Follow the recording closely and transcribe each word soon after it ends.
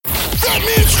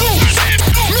Fatman Scoop,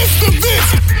 Mr.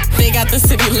 Vince. They got the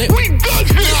city lit. We done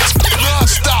here.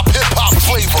 Non-stop hip-hop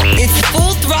flavor. It's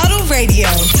Full Throttle Radio.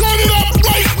 Turn it up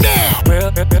right now. Real,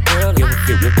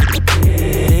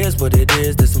 it is what it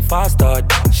is. There's some 5-star.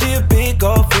 She a big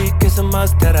old freak. It's a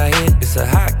must that I hit. It's a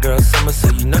hot girl summer, so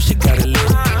you know she got it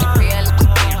lit.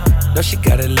 Know she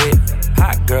got it lit.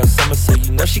 Hot girl summer, so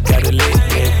you know she got it lit.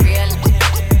 Yeah.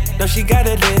 Know she got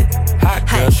it lit. Hot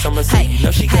girl summer, so you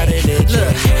know she got it lit.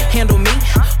 Look, handle me?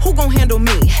 Who gon' handle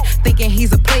me? Thinking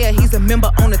he's a player, he's a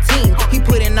member on the team. He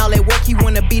put in all that work, he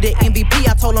wanna be the MVP.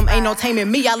 I told him ain't no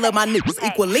taming me, I love my niggas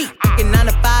equally. Fucking 9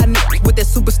 to 5 niggas with that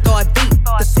superstar beat.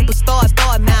 The superstar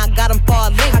star, now I got him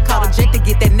far link. I called a Jake to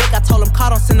get that nigga, I told him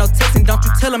call, don't send no text. And don't you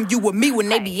tell him you with me when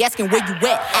they be asking where you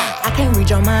at. I can't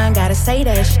read your mind, gotta say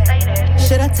that shit.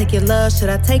 Should I take your love, should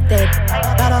I take that?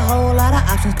 Got a whole lot of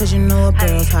options, cause you know a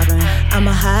girl's hopping. I'm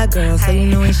a high girl, so you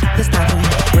know ain't shit to stop me.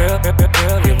 Real,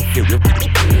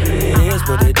 it is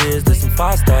what it is, there's some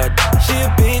 5-star. She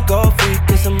a big old freak,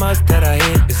 it's a must that I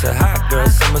hit. It's a hot girl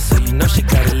summer, so you know she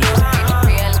got it lit.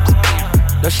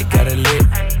 Know she got it lit.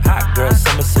 Hot girl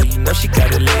summer, so you know she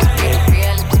got it lit.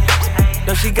 Yeah.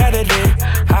 Know she got it lit.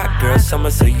 Hot girl summer,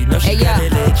 so you know she got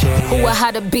it lit. Yeah. Who a how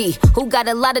to be? Who got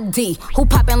a lot of D? Who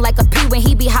poppin' like a P when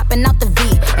he be hopping out the V?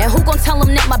 And who gon' tell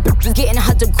him that my bitch is getting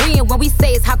her degree? And when we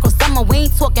say it's hot girl summer, we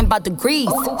ain't talking about degrees.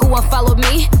 Who won't follow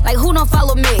me? Like who don't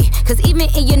follow me? Cause even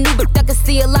in your new bitch, I can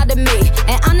see a lot of me.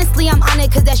 And honestly, I'm on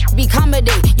it cause that shit be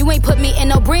comedy. You ain't put me in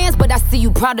no brands, but I see you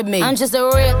proud of me. I'm just a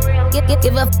real,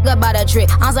 give a fuck about a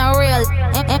trick. I'm some real,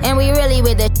 and we really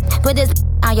with it. Put this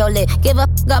on your lip. Give a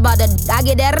fuck about the I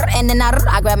get that and then I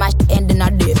grab my shit and then I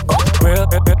dip. Real,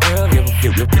 it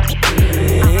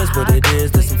is what it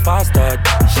is, there's some 5-star.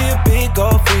 She a big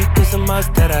old freak, it's a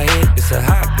must that I hit. It's a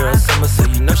hot girl summer, so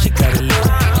you know she got it lit.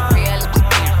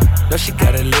 Know she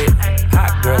got it lit.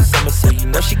 Hot girl summer, so you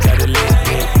know she got it lit.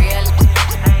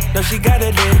 Yeah. Know she got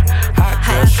it lit. Hot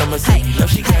girl summer, so you know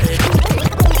she got it lit.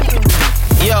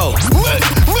 Yo,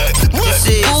 This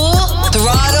is Full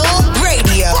Throttle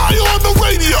Radio. Fire on the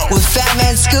radio. With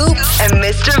Fatman Scoop and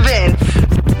Mr. Vince.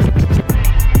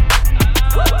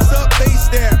 What's up, bass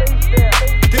there?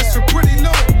 This for pretty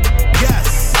low.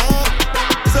 Yes.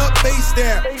 What's up, bass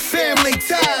there? Family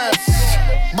ties.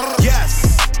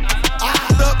 Yes.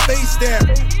 What's up, bass there?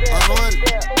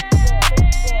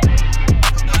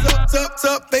 What's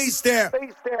up, bass there?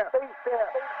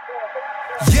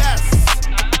 Yes.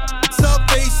 What's up,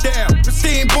 bass there?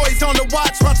 Pristine boys on the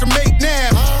watch them make now.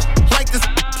 Like this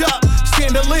up,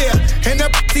 chandelier. And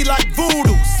that pussy like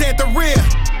voodoo, Santa Rhea.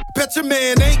 Bet your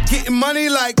man ain't getting money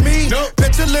like me. Nope.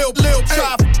 Bet your lil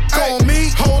chop on me.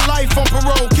 Whole life on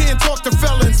parole, can't talk to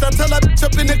felons. Until I bitch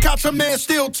up in the couch, a man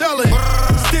still telling.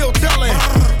 Still telling.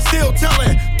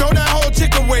 Throw that whole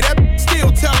chick away, that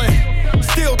still telling.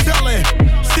 Still telling.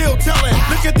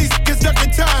 Look at these niggas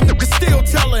ducking time, they're still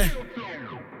telling.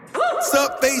 What's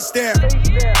up, bass there?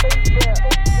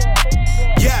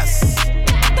 Yes.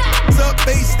 What's up,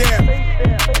 bass there?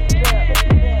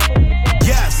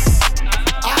 Yes.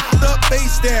 What's up,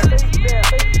 bass there?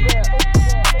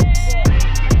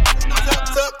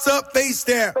 What's up, bass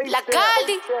there? La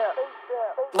Caldi,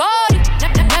 body,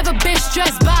 never been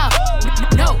stressed by.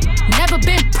 No, never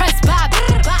been pressed by.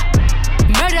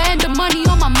 Murder and the money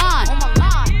on my mind.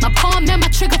 My palm and my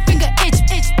trigger finger itch.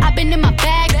 I've been in my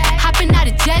bag, hopping out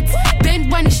of jets, been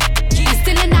running and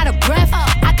stealing out of breath.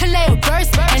 I can lay a verse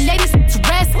and ladies to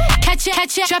rest. Catch it,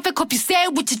 traffic, hope you say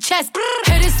it with your chest.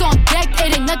 Hitters on deck,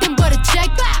 it ain't nothing but a check.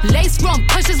 Lace rum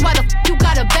pushes, why the you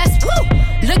got a vest? Woo!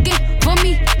 Looking for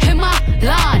me, hit my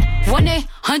line.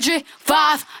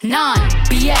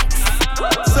 1-800-59-BX.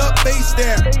 What's up, bass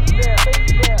there?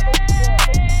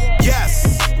 Yes.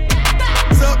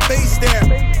 What's up, bass there?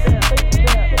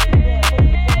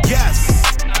 Yes.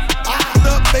 What's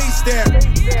up, bass there?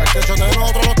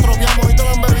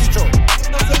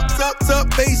 What's up,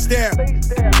 bass there?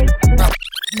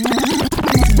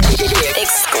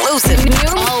 Exclusive.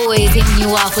 Always hitting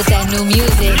you off with that new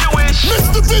music.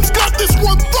 Mr. Vince got this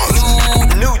one first.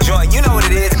 new joint, you know what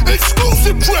it is.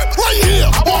 Exclusive trip right here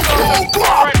on Full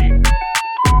Throttle.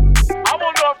 I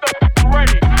won't know if they're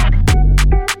ready.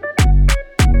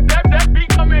 That beat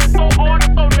come in so hard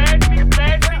and so nasty.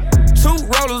 2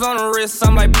 rollers on the wrist,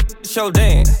 I'm like, show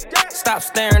dance. Stop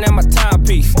staring at my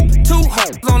timepiece. 2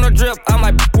 hoes on the drip, I'm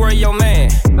like, where your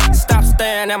man? Stop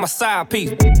staring at my side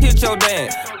piece. Hit your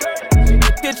dance.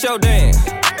 Hit your dance.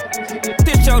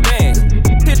 Hit your dance.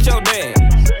 Hit your dance.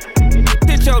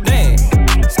 Hit your dance.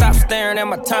 Stop staring at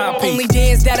my timepiece. Only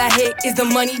dance that I hit is the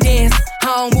money dance. I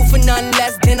don't move for nothing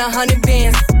less than 100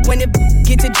 bands. When it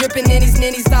get to dripping and these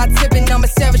ninnies start tipping, I'm a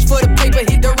savage for the paper,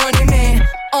 hit the running man.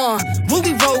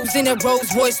 in a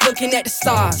Rolls Royce looking at the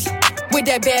stars. With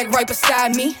that bag right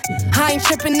beside me. I ain't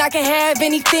tripping, I can have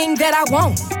anything that I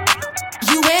want.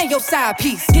 You and your side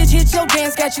piece. Hit your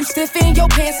dance, got you stiff in your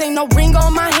pants. Ain't no ring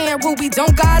on my hand, Ruby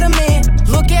don't got a man.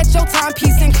 Look at your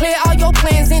timepiece and clear all your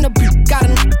plans. In a got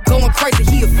a going crazy,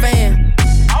 he a fan.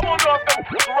 I wonder if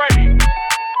that's ready.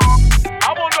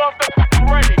 I wonder if that's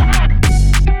ready.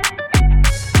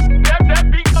 That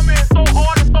beat come in so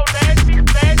hard and so nasty.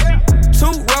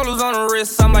 Two rollers on the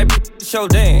wrist, I'm like, show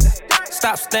dance.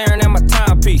 Stop staring at my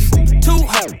timepiece. Two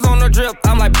hoes on the drip,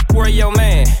 I'm like, where your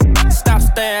man? Stop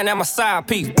staring at my side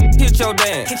piece. Hit your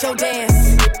dance. Hit your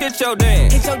dance. Hit your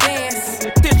dance. Hit your dance.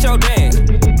 Hit your dance.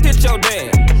 Hit your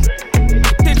dance.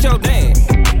 Hit your dance.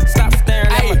 Stop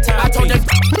staring at my timepiece.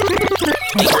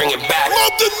 Bring it back.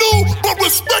 Love the new, but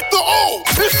respect the old.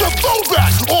 It's the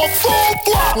throwback on Full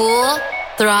Block. Full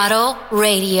Throttle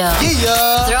Radio.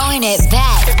 Yeah. Throwing it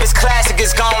back. If it's classic,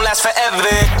 it's gonna last forever.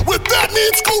 With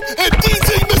Batman Scoop and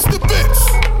DJ Mr.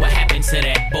 Vince. What happened to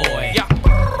that boy? Yeah.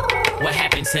 What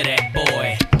happened to that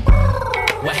boy?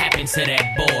 What happened to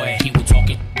that boy? He was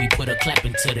talking, we put a clap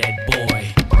into that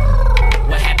boy.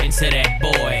 What happened to that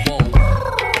boy?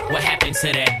 Whoa. What happened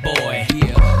to that boy?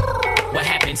 Yeah. What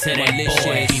happened to that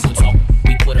boy? He was talking,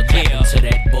 we put a clap into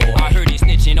that boy. I heard he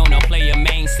snitching on a player,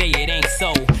 man, say it ain't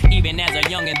so. Even as a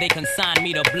youngin', they consigned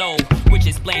me to blow, which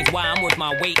explains why I'm worth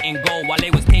my weight in gold. While they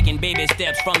was taking baby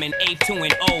steps from an 8 to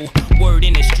an O. Word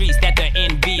in the streets that the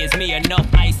envy is me. Enough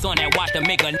ice on that watch to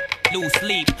make a lose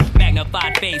sleep.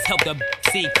 Magnified face help the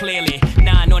see clearly.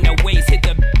 9 on the waist hit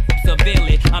the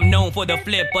severely. I'm known for the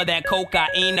flip of that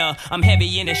cocaine. I'm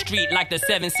heavy in the street like the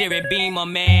 7 Series Beamer,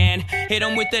 man. Hit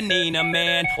 'em with the Nina,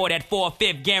 man. Or that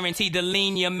 4/5 guaranteed to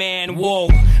lean you, man. Whoa,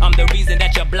 I'm the reason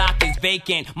that your block is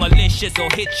vacant. Malicious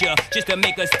will hit you just to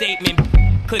make a statement.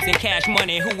 Cause in cash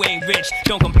money, who ain't rich?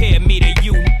 Don't compare me to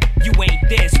you. You ain't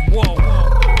this. Whoa.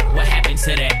 What happened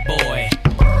to that boy?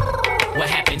 What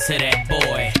happened to that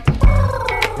boy?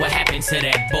 What happened to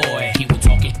that boy? He was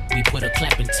talking, we put a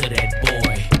clap into that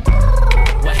boy.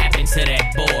 What happened to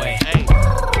that boy?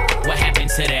 What happened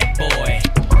to that boy?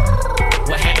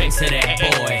 What happened to that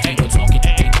boy? He was talking,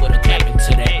 we put a clap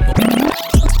into that boy.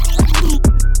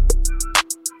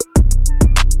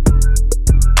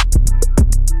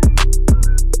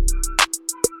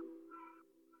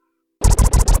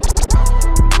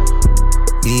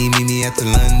 Meet me at the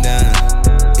London.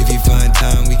 If you find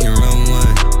time, we can run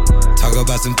one. Talk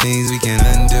about some things we can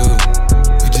undo.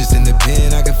 You just in the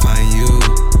pen, I can find you.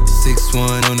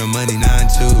 6'1" on the money,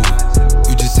 9'2".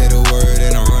 You just say the word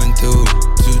and I run through.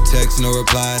 2 texts, no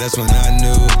reply, that's when I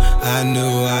knew.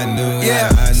 Yeah,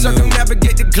 I knew.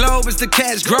 Circumnavigate the globe as the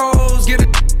cash grows. Get a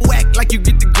whack like you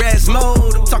get the grass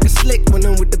mowed. I'm talking slick when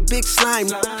I'm with the big slime.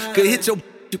 Could hit your,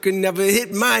 you can never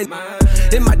hit mine.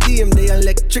 In my DM, they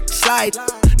electric slide.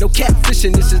 No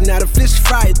catfishing, this is not a fish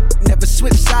fry. Never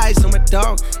switch sides on my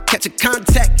dog. Catch a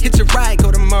contact, hit your ride,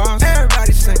 go to Mars.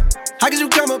 Everybody say, how could you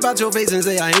come about your face and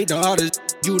say I ain't the artist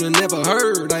you'd have never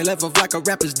heard? I left off like a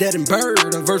rapper's dead and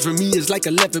bird. A verse for me is like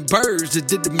 11 birds. Just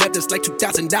did the math, it's like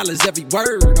 $2,000 every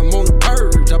word. I'm on the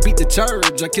purge, I beat the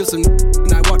church. I killed some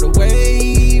and I walked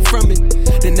away from it.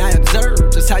 Then I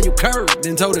observed just how you curved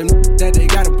and told them that they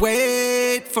gotta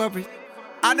wait for it.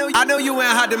 I know you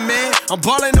ain't hot demand. I'm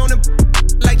ballin' on them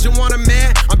like you want a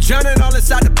man. I'm drowning all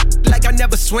inside the like I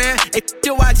never swam. Hey,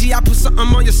 your IG, I put something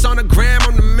on your sonogram.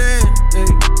 I'm the man.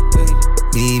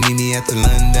 Meet me at the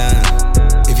London.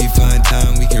 If you find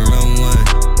time, we can run one.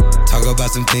 Talk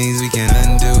about some things we can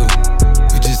undo.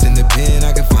 You just in the pen,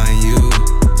 I can find you.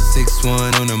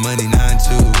 6'1" on the money,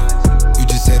 9'2". You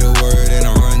just say the word and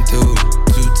I run through.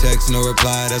 2 texts, no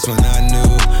reply, that's when I knew,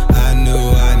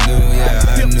 yeah,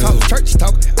 I knew. Talk, church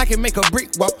talk, I can make a brick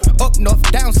walk. Up north,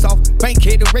 down south,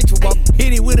 Bankhead to Rachel walk.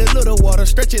 Hit it with a little water,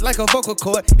 stretch it like a vocal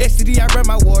cord. STD, I run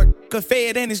my ward, cause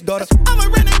Fed and his daughter. I'm a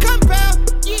rented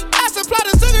compound, I supply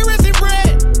the cigarettes and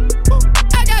bread.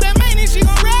 I got a main and she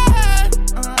gon' ride.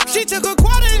 She took a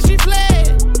quarter and she fled.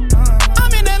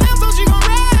 I'm in the lamp so she gon'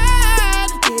 ride.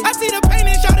 I see the pain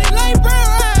and shot it like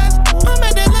bronze. I'm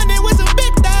at that London with some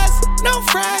big thighs. No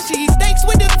fries, she eat steaks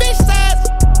with the fish size.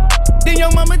 Then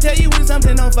your mama tell you when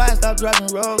something on fire, stop driving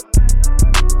road.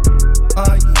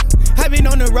 Yeah. I been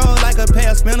on the road like a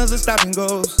pair of spinners and stop and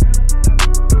goes.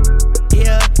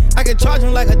 Yeah, I can charge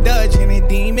him like a Dodge and a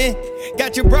demon.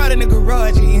 Got your broad in the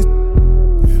garage.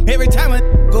 Every time I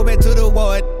go back to the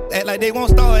ward, act like they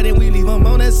won't start and we leave them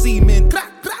on a cement.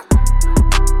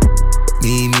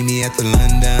 Meet me at the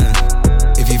London.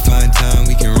 If you find time,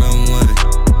 we can run one.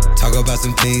 Talk about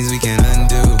some things we can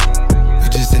undo. You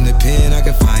just in the pen, I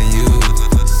can find you.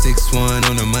 6'1"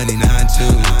 on the money,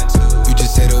 9'2". You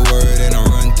just say the word and I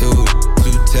run through.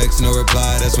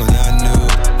 why, that's when I knew,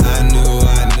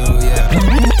 yeah.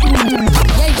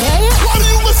 Why do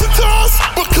you listen to us?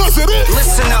 Because it is.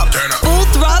 Listen up. Full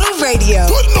Throttle Radio.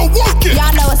 Putting the work in. Y'all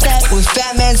know what's up. With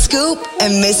Fat Man Scoop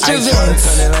and Mr.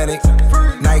 Vince. Atlantic,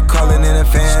 night calling in a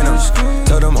phantom.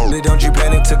 Told them, holy, don't you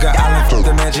panic. Took an island from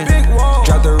the mansion.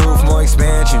 Drop the roof, more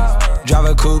expansion. Drive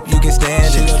a coupe, you can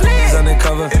stand it. It's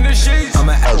undercover. I'm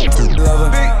an absolute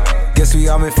lover. Guess we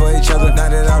all meant for each other. Now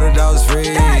that all the dogs free,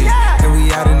 and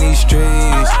we out in these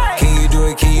streets. Can you do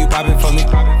it? Can you pop it for me?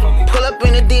 Pull up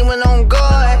in a demon on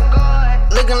guard,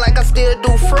 looking like I still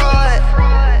do fraud.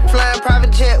 Flying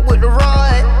private jet with the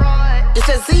rod. It's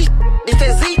that Z, it's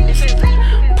that Z.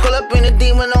 Pull up in a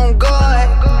demon on guard,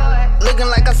 looking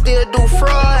like I still do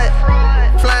fraud.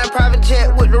 Flying private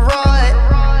jet with the rod.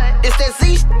 It's that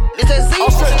Z, it's that Z.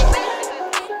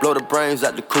 Blow the brains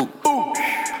out the coop.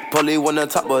 Polly one on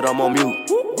top, but I'm on mute.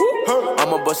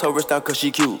 I'ma bust her wrist down cause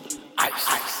she cute.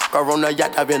 Car on the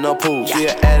yacht, I've been on pool. She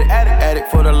an addict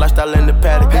for the lifestyle in the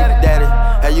paddock. Big daddy,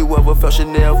 have you ever felt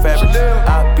Chanel fabric?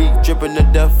 I be dripping to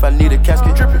death, I need a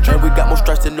casket. And we got more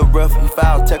strikes in the rough, we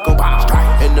foul tech em.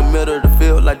 In the middle of the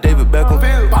field like David Beckham.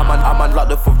 I'm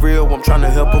unlocked up for real, I'm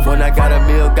tryna help him. When I got a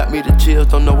meal, got me the chills,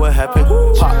 don't know what happened.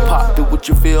 Pop, do what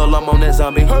you feel, I'm on that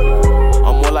zombie.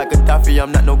 I'm more like Gaddafi,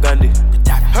 I'm not no Gandhi.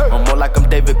 I'm more like I'm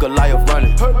David Goliath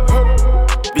running.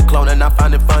 Be cloning, I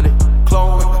find it funny.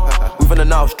 Clone. We finna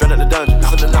know, straight out the dungeon.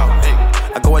 Finna know. Hey.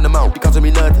 I go in the mouth, it costing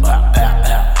me nothing.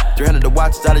 300 the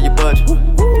watch is out of your budget.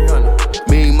 300.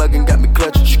 Mean muggin' got me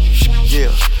clutching.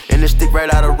 Yeah, and this stick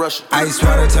right out of Russia. Ice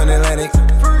water turn Atlantic,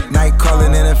 night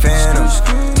calling in a phantom.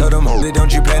 Told them, holy,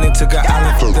 don't you panic. Took an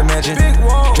island from the mansion.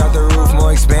 Drop the roof,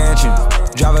 more expansion.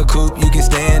 Drive a coupe, you can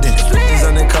stand it. It's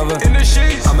undercover.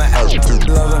 I'm an absolute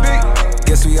lover.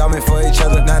 Guess we all meant for each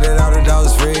other. Now that all the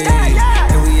dogs free,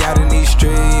 and we out in these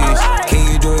streets. Can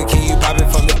you do it? Can you pop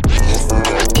it for me?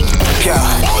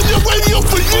 On your radio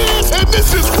for years, and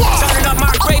this is why. Turn up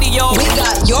my radio. We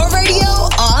got your radio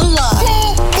online.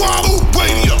 Full Throttle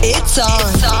Radio. It's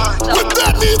on. With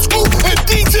Fat Man Scoop and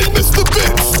DJ Mr.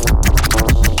 Vince.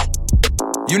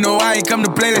 You know I ain't come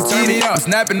to play, let's turn me up.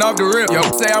 Snapping off the rip, yo,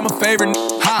 say I'm a favorite.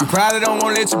 You probably don't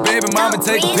wanna let your baby mama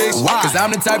take a picture. Cause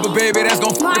I'm the type of baby that's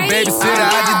gon' fuck the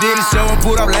babysitter. I just did a show and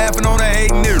put up laughing on the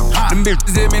hating nigga. Them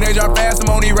bitches hit me, they drop fast,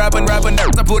 I'm on these rapping. I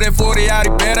put that 40 out,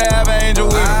 he better have an angel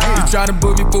with him. You tryna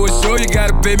book me for a show, you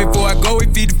gotta pay me before I go.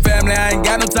 We feed the family, I ain't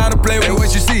got no time to play with. Hey,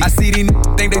 what you see? I see these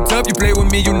think they tough, you play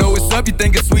with me, you know it's up. You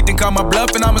think it's sweet, then call my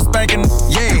bluff and I'm a spanking.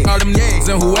 Yeah, all them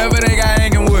niggas and whoever they got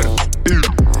hanging with them.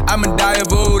 I'ma die of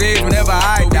old age whenever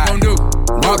I die. What we gon' do?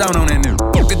 Walk down on that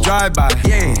nigga. The drive-by.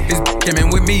 Yeah, this came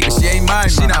in with me, but she ain't mine.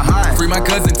 She not high. Free my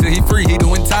cousin till he free. He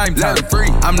doing time. Let her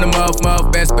free. I'm the muff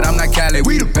best, but I'm not Cali.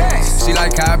 We the best. She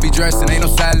like how I be dressed and ain't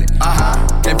no salad.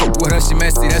 Can't fuck with her, she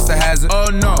messy. That's a hazard.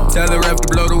 Oh no. Tell the ref to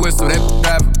blow the whistle. That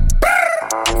driver.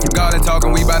 Forgot all that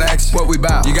talking, we bout action. What we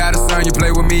bout? You got a son, you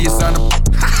play with me, your son.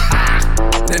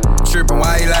 That tripping,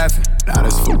 why he laughing? Nah,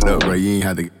 that's fucked up, bro. You ain't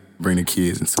have to bring the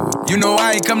kids into it. You know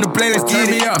I ain't come to play, let's turn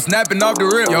me up. Snapping off the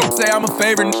rip, yo, say I'm a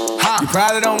favorite. You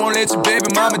probably don't wanna let your baby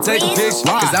mama take a picture.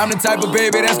 Cause I'm the type of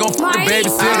baby that's gon' fuck the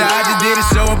babysitter. I just did a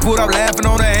show and put up laughing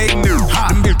on the hating nigga.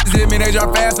 Them bitches hit me, they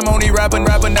drop fast, I'm on these rapping.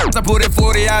 I put that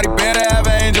 40 out, he better have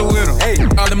an angel with him. Hey,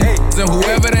 all them niggas and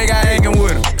whoever they got hanging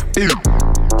with him.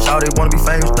 Shawty wanna be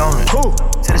famous, don't it? Cool.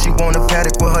 Said that she want a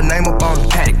paddock with her name up on it.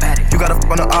 Paddock. You gotta f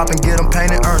on the op and get them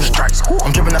painted, earn it. Strikes.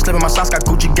 I'm drippin', I slip in my socks, got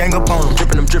Gucci gang up on them.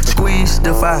 Drippin'. Squeeze,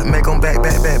 defy, make them back.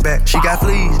 She got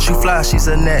fleas, she fly, she's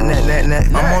a net.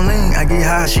 I'm on lean, I get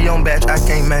high, she on batch, I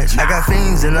can't match. I got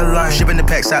fiends in the line, shipping the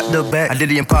packs out the back. I did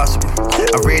the impossible,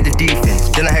 I read the defense.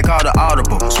 Then I had called the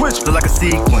audible. Switch, look like a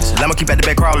sequence. I'ma keep at the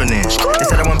back crawling in. They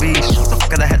said I want beef, the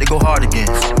fuck I had to go hard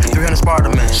again. 300 Sparta,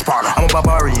 man. I'm a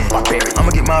barbarian.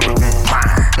 I'ma get my revenge.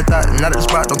 Not at the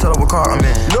spot, don't tell her what car I'm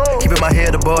in. No. Keeping my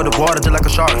head above the water just like a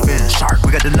shark fin.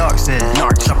 We got the narcs in.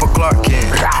 Chopper Clark in.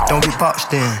 Don't get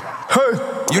popped in.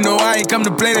 Hey. You know I ain't come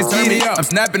to play, let's turn me up. I'm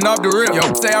snapping off the rip, yo,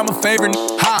 say I'm a favorite.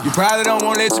 You probably don't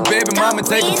wanna let your baby mama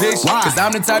take a picture. Cause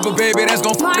I'm the type of baby that's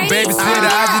gon' fuck the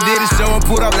babysitter. I just did a show and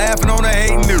put up laughing on the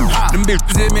hating nigga. Them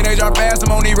bitches hit me, they drop fast,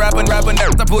 I'm on these rapping. I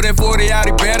put that 40 out,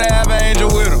 he better have an angel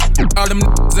with him. All them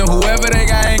niggas and whoever they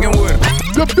got hanging with him.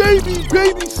 The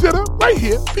babysitter, right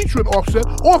here, featuring Offset,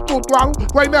 off Full Throttle.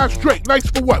 Right now, straight, nice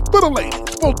for what? For the ladies,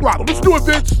 Full Throttle. Let's do it,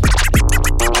 Vince.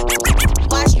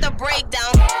 Watch the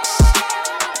breakdown.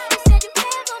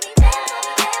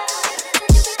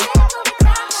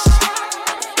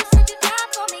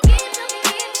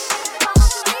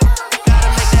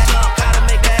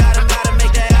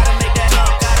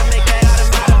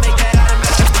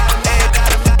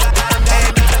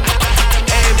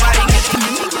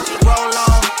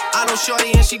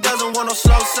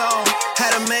 on.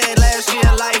 Had a man last year,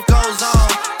 life goes on.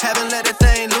 Haven't let that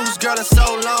thing loose, girl, in so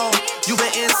long. You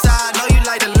been inside, know you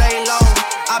like to lay low.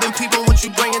 I've been peeping what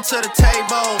you bringing to the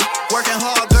table. Working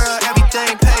hard, girl,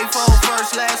 everything paid for.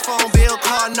 First, last phone bill,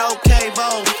 car, no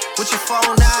cable. With your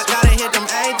phone out, gotta hit them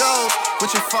angles.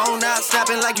 With your phone out,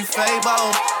 snapping like you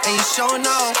Fable. And you showing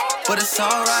off, but it's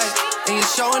alright. And you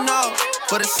showing off,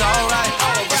 but it's alright.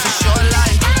 It's a short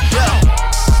life, yeah.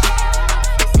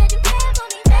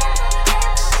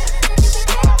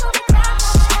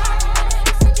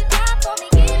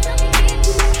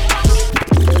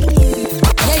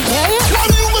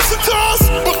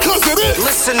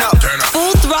 Listen up.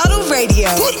 Full Throttle Radio.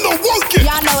 Putting the work in.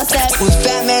 Y'all know what's up. With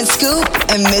Fat Man Scoop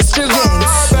and Mr.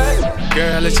 Vince.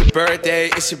 Girl, it's your birthday.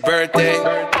 It's your birthday.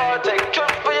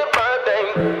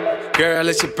 Girl,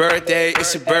 it's your birthday.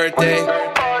 It's your birthday.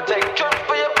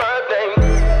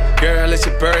 Girl, it's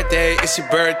your birthday. It's your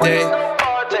birthday.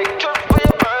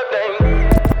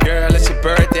 Girl, it's your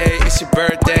birthday. It's your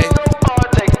birthday.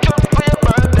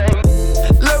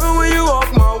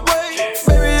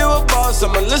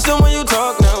 I'ma listen when you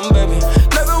talk now, baby.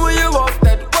 Love it when you walk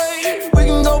that way. We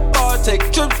can go far,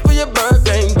 take trips for your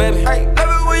birthday, baby. Hey,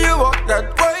 love it when you walk that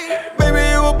way.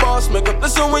 Baby, you a boss, make up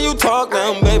listen when you talk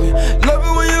now, baby. Love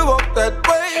it when you walk that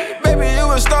way. Baby,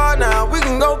 you a star now, we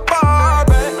can go far,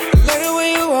 baby. Love it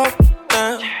when you walk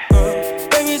now,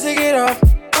 baby, take it off.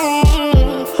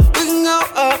 We can go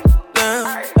up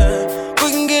now, we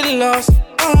can get lost.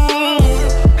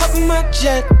 Hop in my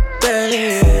jet,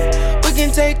 baby. We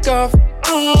can take off.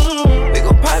 We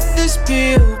gon' pop this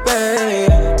pill, baby,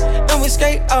 and we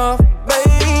skate off, baby.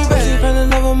 Oh, she fell in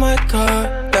love with my car,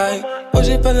 like. Oh,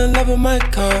 she fell in love with my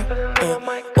car.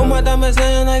 Oh, my diamonds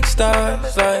in like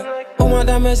stars, like. Oh, my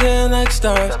diamonds in like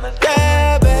stars.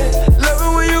 Yeah, baby. Love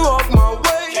it when you walk my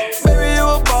way, baby. You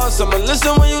a boss. I'ma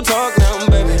listen when you talk now,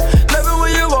 baby. Love it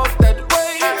when you walk that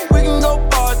way. We can go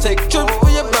far, take trips for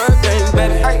your birthday,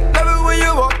 baby. Love it when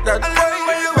you walk that way.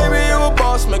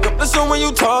 Make up listen when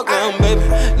you talk now, baby.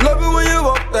 Love it when you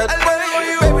walk that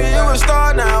way. Baby, you a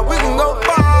star now, we can go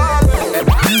far.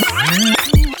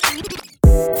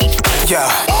 Yeah.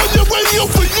 On your radio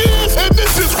for years, and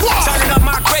this is why. Turning up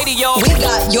my radio. We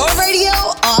got your radio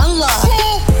on lock.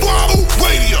 Full Throttle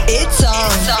Radio. It's on.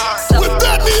 With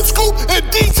Fat Man Scoop and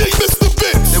DJ Mr.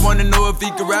 Vince. They wanna know if he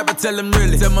can rap, I tell him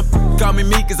really. Tell my call me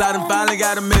cause I done finally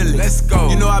got a million. Let's go.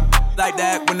 You know I like to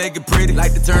act when they get pretty.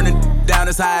 Like to turn it down,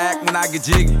 that's how I act when I get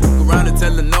jiggy. Go around and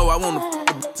tell her no, I wanna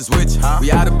to switch.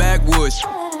 We out of backwoods.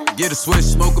 Get a switch,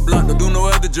 smoke a blunt, don't do no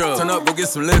other drugs. Turn up, go get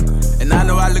some liquor. And I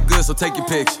know I look good, so take your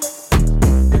picture.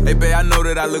 Hey, babe, I know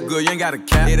that I look good, you ain't got a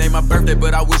cap. It ain't my birthday,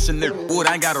 but I wish a nigga would.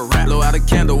 I ain't got a rap. Blow out a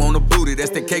candle on the booty, that's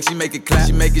the cake, she make it clap.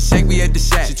 She make it shake, we at the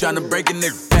shack. She tryna break a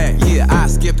nigga back. Yeah, I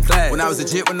skipped class. When I was a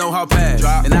jit with no hard pass.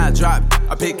 And I drop,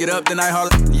 I pick it up, then I holler.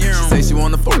 She say she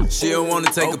wanna fuck, she don't wanna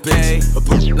take a picture. A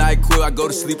push night quill, I go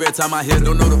to sleep every time I hit.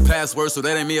 Don't know the password, so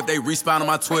that ain't me if they respawn on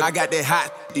my Twitter. I got that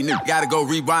hot, these niggas gotta go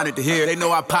rewind it to hear. They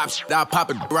know I pop shit, I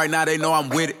pop it right now, they know I'm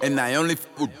with it. And I only f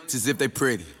with as if they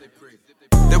pretty.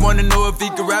 They wanna know if he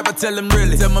can rap, I tell him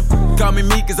really. Tell my call me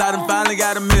cause I done finally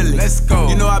got a million. Let's go.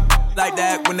 You know I like to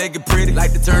act when they get pretty.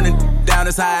 Like to turn it down,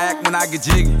 that's how I act when I get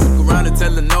jiggy. Go around and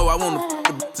tell her no, I wanna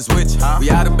to switch. We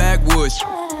out of backwoods.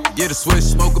 Get a switch,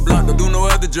 smoke a blunt, don't do no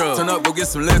other drugs. Turn up, go get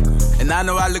some liquor. And I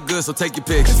know I look good, so take your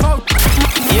pictures.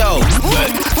 Yo,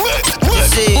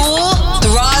 this is Full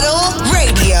Throttle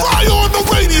Radio. Fire on the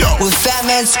radio. With Fat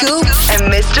Man Scoop and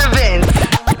Mr. Vince.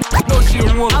 Oh, you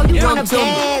want a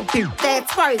bad bitch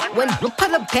that's first. When you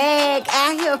put a bag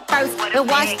out here first and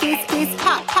watch these kids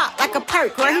pop like a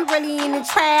perk. Girl, he really in the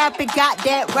trap and got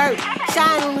that work.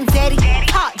 Shine on him, daddy.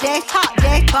 Top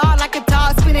dash, ball like a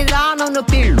dog, spin it all on the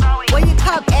beer. Where your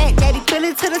cup at, daddy? Fill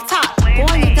it to the top.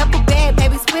 Going in double bag,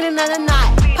 baby, spinning on the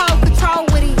knot. Pole control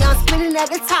with it, I'm spinning at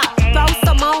the top. Throw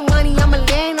some more money, I'ma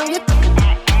land on your.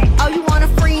 Oh, you want a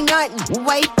free nothing?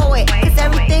 Wait for it. Cause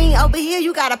everything over here,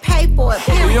 you gotta pay for it.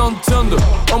 We on Tinder,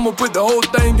 I'ma put the whole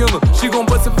thing in her. She gon'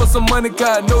 bust it for some money,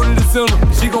 cause I know that it's in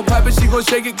her. She gon' pop it, she gon'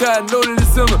 shake it, cause I know that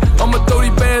it's in her. I'ma throw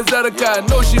these bands at her, cause I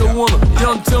know she a winner.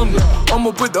 Young Tinder,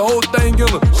 I'ma put the whole thing in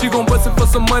her. She gon' bust it for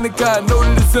some money, cause I know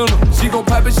that it's in her. She gon'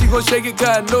 pop it, she gon' shake it, cause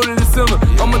I know that it's in her.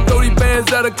 I'ma throw these bands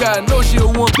at her, cause I know she a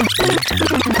winner.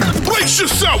 Brace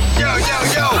yourself. Yo.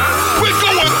 We're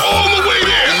going all the way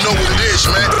there. You know what it is,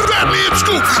 man. Fat Man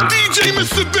Scoop, DJ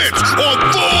Mr. Vince on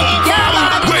Full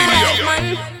Throttle Radio.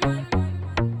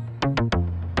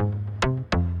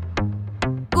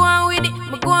 Go on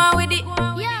with it.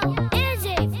 Yo,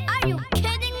 Izzy, are you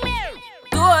kidding me?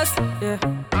 To us, yeah.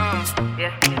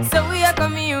 So we are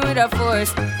coming with a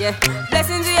force, yeah.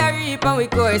 Blessings we are reap and we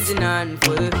coursing on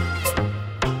full.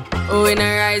 We not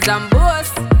rise and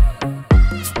boast.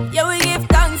 Yeah, we give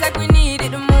thanks like we need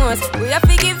it the most. We have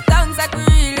to give thanks like we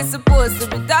really supposed to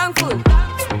be thankful.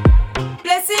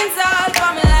 Blessings all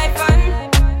for my life and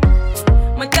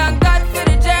my thank God for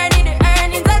the journey, the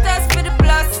earnings are just for the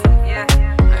plus. Yeah,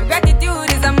 and gratitude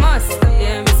is a must.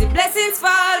 Yeah, me see blessings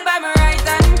fall by my right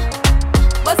hand.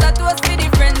 But I toast for the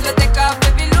friends we take off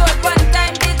every load. One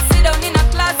time did sit down in a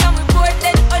class and we bored.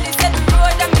 Then only said the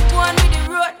road and me go on with the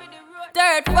road.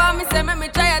 Third form, me say me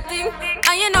try a thing.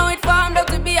 And you know it formed up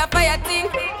to be a fire thing.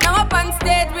 Now up on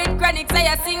stage with chronics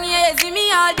I sing. Yeah, see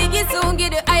me all diggy soon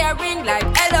get the higher ring. Like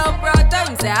hello brother,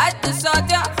 me say I had to shot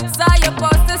ya. Saw your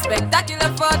poster,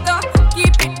 spectacular photo.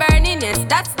 Keep it burning, yes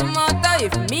that's the motto.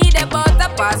 If me the butter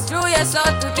pass through your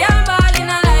shot, you can't ball in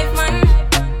a life man.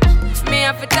 Me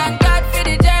have to thank God for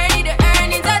the journey, the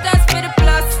earnings are just for the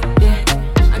plus.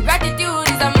 Yeah, and gratitude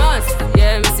is a must.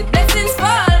 Yeah, me see blessings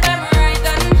fall.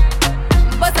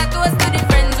 But I toast to the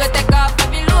friends we take off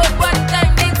every load. One time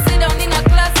they sit down in a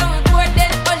class and we bored. Then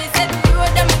only said the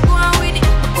road and we go on with it,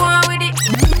 go on with it.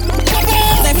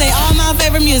 They play all my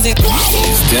favorite music.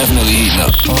 It's definitely eating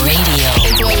up. Radio.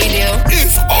 It's what we do.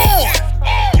 It's on.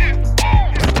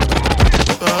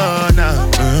 Oh no.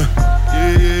 Yeah.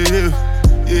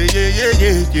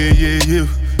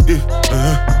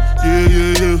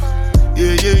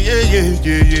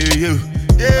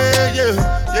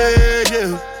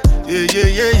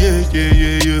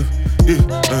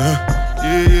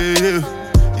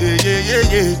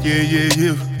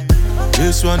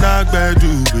 This one I better do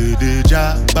with the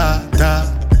jabata.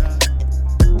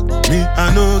 Me,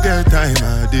 I no get time,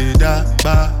 I did that,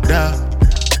 bada.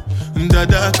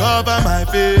 Dada cover my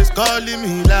face, calling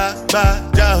me la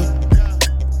bada.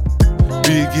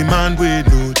 Biggie man, we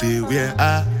know they wear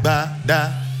a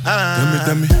bada.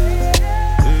 Tell me,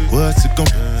 what's it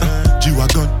come?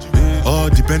 G-Wagon, all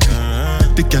the Bentley,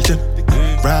 the girl them,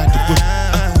 ride the whip.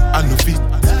 I no fit,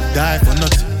 die for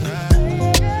nothing.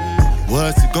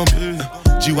 What's it gonna be?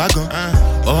 G-Wagon,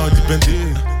 all the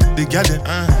Bentley, the girl them,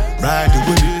 ride the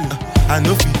whip. I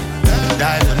no fit,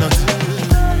 die for nothing.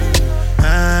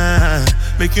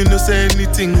 Make you no say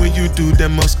anything when you do,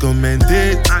 them must commend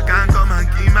it. I can't come and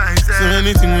keep myself. So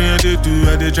anything when you do,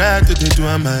 I try to do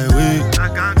on my way. I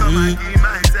can't come and keep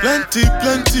myself.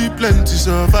 Plenty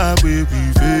so far we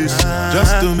face.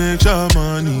 Just to make sure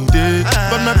money day.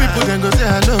 But my people can go say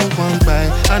I know one buy,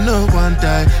 I know one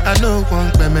die, I know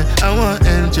one payment. I want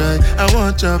enjoy, I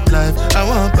want job life, I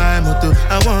want buy motor,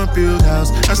 I want build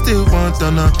house, I still want to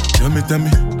know. Tell me,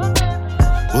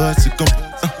 what's it come?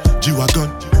 G-Wagon,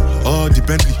 all the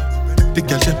Bentley, the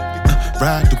girl them,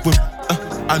 ride the whip.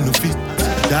 I no fit,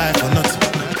 die for nothing.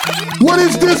 What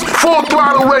is this? Full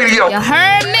Throttle Radio. You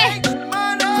heard me?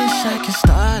 Wish I could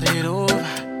start it over.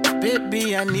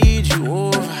 Baby, I need you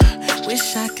over.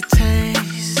 Wish I could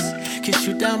taste, kiss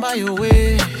you down by your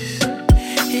waist.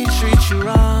 He treats you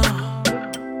wrong.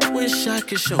 Wish I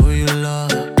could show you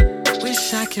love.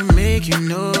 Wish I could make you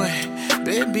know it.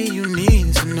 Baby, you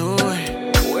need to know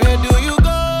it. Where do you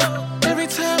go? Every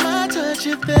time I touch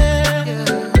you there,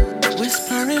 yeah.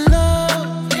 Whispering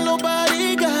love, ain't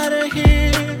nobody gotta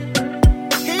hear.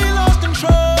 He lost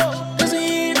control, doesn't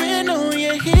even know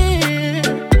you're here.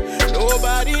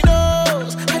 Nobody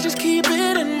knows, I just keep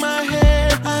it in my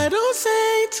head. I don't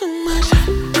say too much,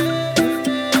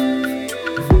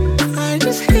 I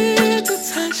just here to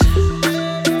touch.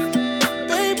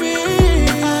 Baby,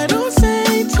 I don't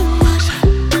say too much,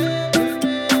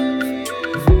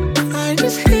 I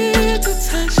just here to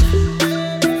touch.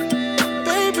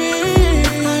 Baby,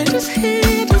 I just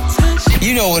here to touch.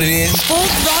 You know what it is. Full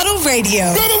Throttle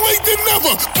Radio. Better late than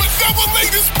never, but never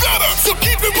late is better. So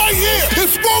keep it right here.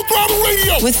 It's Full Throttle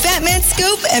Radio. With Fat Man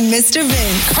Scoop and Mr.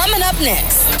 Vince. Coming up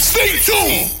next. Stay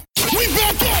tuned. We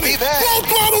back at it. Full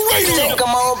Throttle Radio.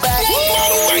 Come on back. Full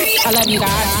Throttle Radio. I love you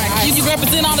guys. You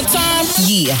represent all the time.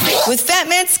 Yeah. With Fat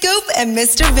Man Scoop and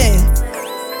Mr. Vince.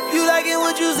 You like it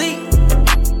what you see.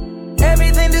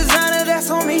 Everything designer, that's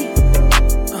on me.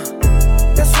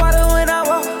 That's why that when I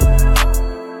walk,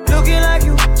 looking like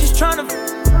you, just tryna.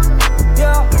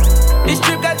 Yeah, this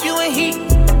trip got you in heat.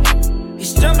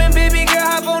 It's jumping, baby girl,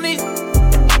 hop on it.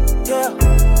 Yeah,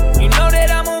 you know that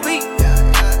I'm on beat.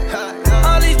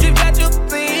 All these trips got you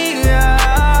beat.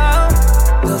 Yeah,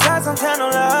 those eyes on kind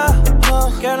of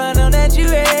love. Girl, I know that you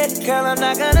ready. Girl, I'm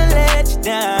not gonna let you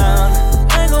down.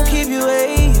 I ain't gon' keep you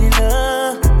waiting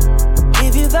up.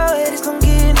 If you thought it's gon'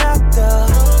 get knocked up,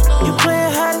 you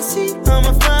playing hide and seek,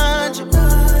 I'ma find you.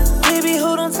 Baby,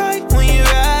 hold on tight when you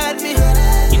ride me.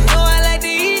 You know I like to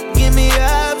eat, give me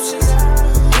options.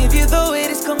 If you throw it,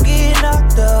 it's gon' get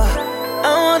knocked up.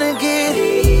 I wanna get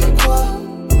equal.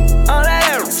 All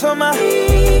that ass for my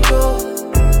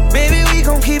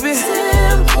it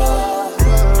simple.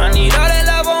 I need all that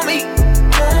love on me.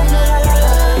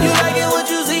 You like it what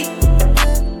you see.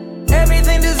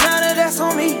 Everything designer, that's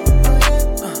on me.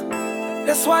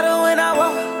 That's why the when I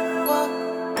walk,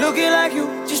 looking like you,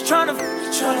 just tryna,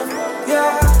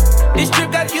 yeah. This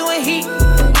trip got you in heat.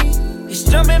 It's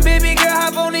jumping, baby girl,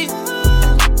 hop on it.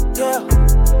 Yeah,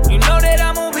 you know that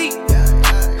I'm on beat.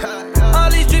 All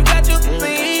these trips got you in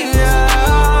heat.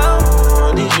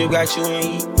 Yeah. These trips got you in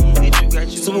heat.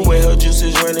 Super wet, her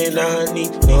juices running down her knee.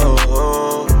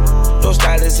 No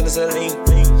stylist in the saline.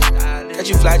 Got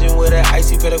you flogging with an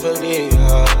icy pedal.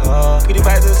 Pretty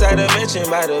vibes inside the mansion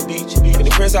by the beach. Put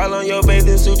the prints all on your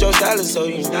bathing suit, your style is so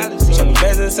unique. Show me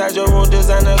beds inside your room,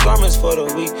 designer garments for the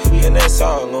week. And that's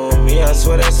all on me, I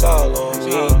swear that's all on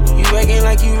me. You acting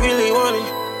like you really want it,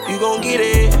 you gon' get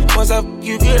it. Once I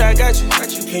you good, I got you.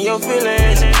 In your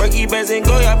feelings, Berkey bands and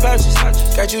Goya pouches.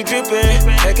 Got you dripping,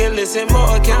 I can listen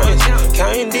more accountants.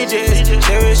 Counting digits,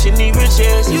 cherishing the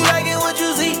riches. You like it what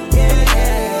you see.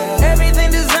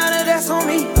 Everything designer, that's on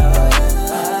me.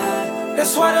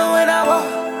 That's why the when I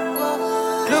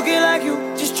walk, looking like you,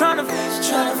 just tryna,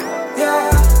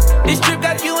 yeah. This trip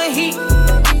got you in heat.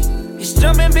 It's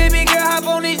jumping, baby girl, hop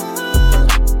on it.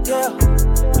 Yeah,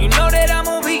 you know that I'm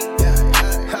on beat.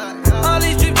 All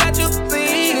these trips got you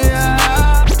in,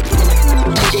 yeah.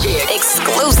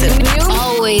 Exclusive.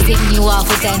 Always hitting you off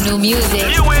with that new music.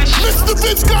 Mr.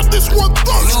 Vince got this one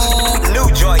first. New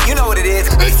joint, you know what it is.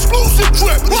 Exclusive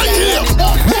trip right here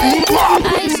on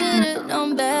I should've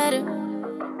known better.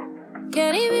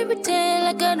 Can't even pretend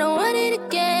like I don't want it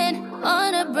again.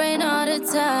 On the brain all the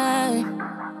time,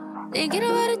 thinking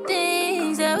about the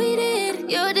things that we did.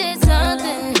 You did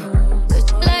something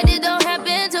like it don't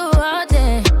happen too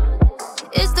often.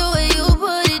 It's the way you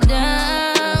put it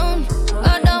down.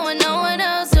 I don't want no one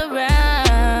else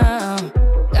around.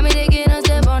 Got me taking a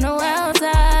step on the wild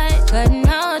side, cutting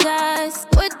all ties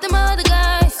with them other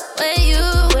guys. Where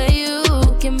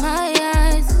you get my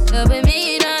eyes, helping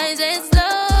me nice and slow.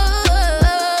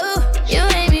 You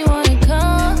made me wanna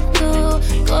come through,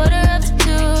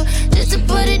 1:45 just to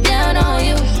put it down on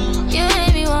you. You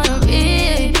made me wanna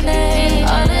replay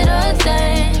all of the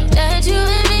things that you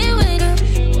and me went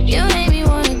through. You made me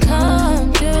wanna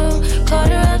come through,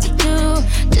 1:45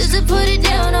 just to put it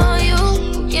down on you.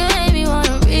 You made me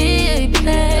wanna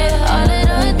replay all of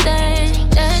the things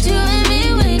that you and me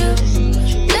went through.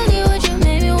 Look at what you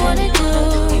made me wanna do.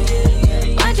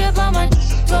 I drop on my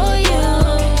for you.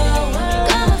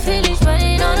 Got my feelings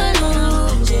running on a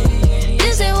loop.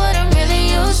 This ain't what I'm really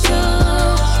used to.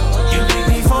 You make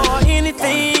me before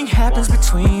anything happens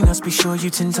between us. Be sure you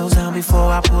 10 toes down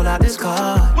before I pull out this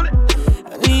card.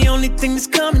 And the only thing that's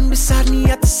coming beside me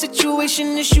at the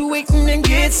situation is you waiting and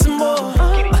get some more.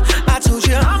 I told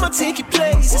you I'ma take your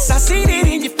places. I seen it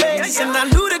in your face, and I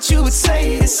knew that you would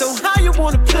say this. So how you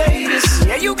wanna play this?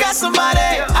 Yeah, you got somebody.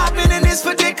 I've been in this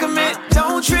predicament.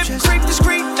 Don't trip, creep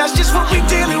discreet. That's just what we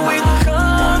dealing with.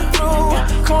 Come through,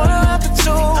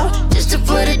 1:45 Just to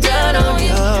put it down on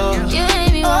you. You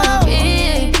made me wanna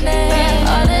replay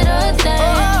all of the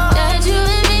things that you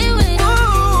and me went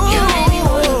through. You made me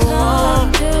wanna come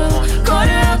through,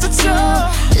 1:45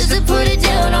 just to put it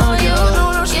down on you.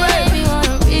 You made me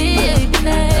wanna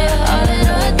replay all of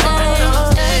the things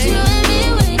that you and me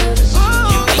went through.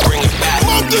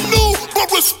 Love the new, but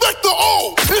respect the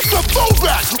old. It's a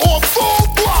throwback on Full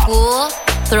Block. Full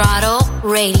Throttle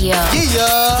Radio.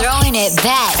 Yeah. Throwing it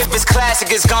back. If it's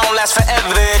classic, it's gonna last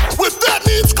forever. With that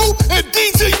mean Scoop and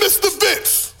DJ Mr.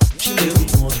 Vince. You really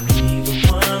wanna be the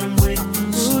one with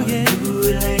a new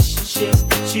relationship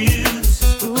with you.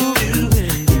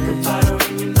 Think about her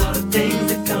and all the things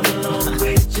that come along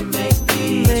with you. Make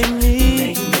me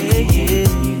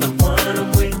the one I'm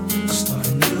with. Start a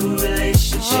new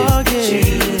relationship with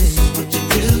you. This is what you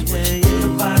do. Think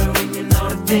about her and all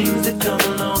the things that come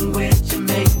along with you.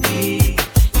 Make me.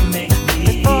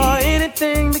 Before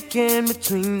anything began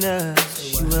between us,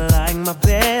 you were like my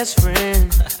best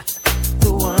friend.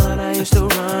 The one I used to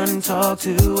run and talk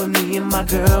to when me and my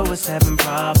girl was having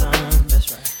problems.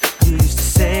 That's right. You used to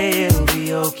say it'll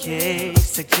be okay,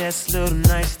 suggest little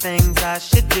nice things I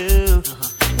should do.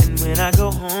 And when I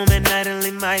go home at night and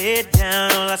lay my head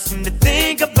down, all I seem to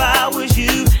think about was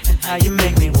you and how you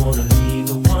make me wanna be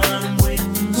the one with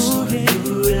a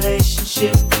new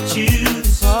relationship with you.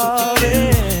 This is what you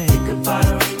do. Think about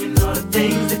her and all the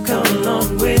things that come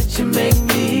along with you. Make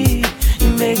me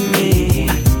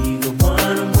the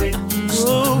one I'm with.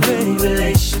 New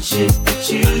relationship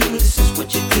with you. This is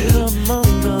what you do.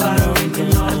 Think about her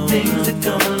and all the things that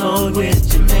come along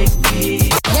with you. Make me.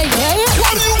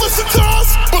 Why do you listen to us?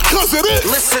 Because it is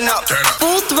listen up.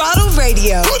 Full Throttle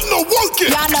Radio. Put no work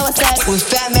in. Y'all know what's up. With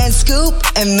Fat Man Scoop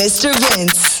and Mr.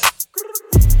 Vince.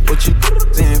 What you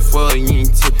paying for, you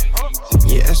ain't tipping.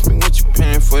 You ask me what you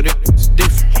paying for, it's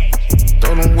different.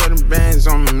 Throw them wedding bands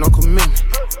on them, no commitment.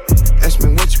 Ask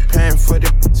me what you paying for,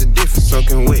 it's a different.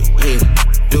 Soaking wet, yeah.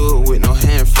 Do it with no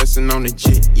hand flexing on the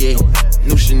jet, yeah.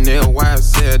 New Chanel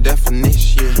YSL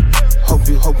definition, yeah. Hope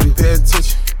you pay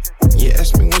attention. Yeah,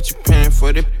 ask me what you paying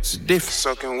for, it's a different.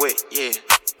 Soaking wet, yeah.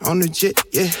 On the jet,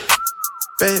 yeah.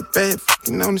 Bad,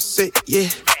 fucking on the set, yeah.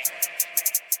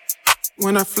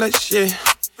 When I flex, yeah.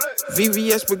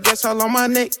 VVS baguettes all on my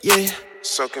neck, yeah.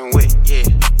 Soaking wet, yeah.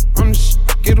 On the shit,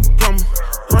 get a plumber.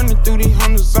 Running through these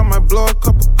hundreds, I might blow a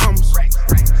couple commas.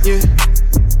 Yeah.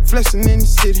 Flexing in the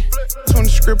city. 20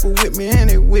 scribble with me and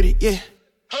they with it, yeah.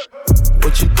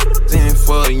 What you paying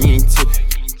for, you ain't tipping.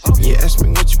 Yeah, ask me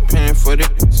what you paying for,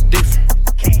 it's different.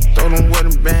 Throw them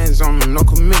wedding bands on them, no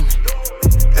commitment.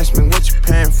 Ask me what you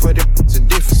paying for, it's a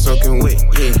different. Soaking wet,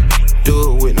 yeah.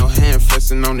 Do it with no hand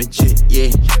flexing on the jet, yeah.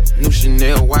 New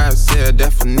Chanel YSL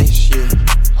definition, yeah.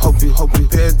 Hope you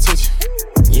pay attention.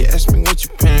 Yeah, ask me what you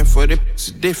paying for, it's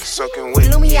a different. Soaking wet.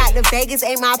 Flew me out to Vegas,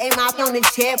 aim out on the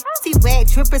jet. See wet,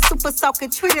 dripping, super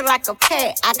soaking, treated like a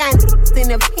pet. I got in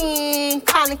the pen,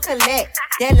 call and collect.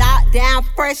 That lockdown,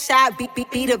 fresh out, beat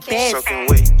the best. Soaking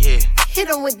wet, yeah. Hit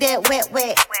him with that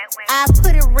wet. I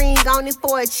put a ring on it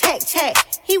for a check.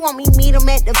 He want me meet him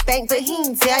at the bank, but he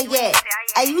ain't there yet.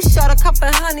 Hey, you short a couple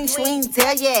honeys, you ain't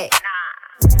there yet.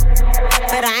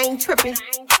 But I ain't tripping.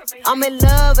 I'm in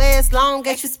love as long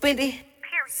as you spend it.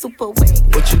 Super wet.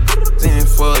 What you paying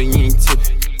for, you ain't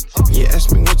tipping. Yeah,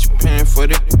 ask me what you paying for,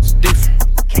 it's different.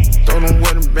 Throw them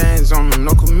wedding bands on them,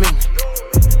 no commitment.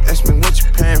 Ask me what you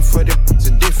paying for, it's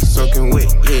a different. Soaking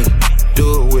wet, yeah.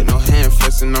 Do it with no hand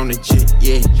flexing on the jet,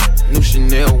 yeah. New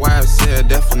Chanel YSL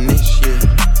definition,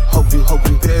 yeah. Hope you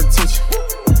pay attention.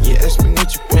 Yeah, ask me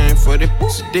what you paying for,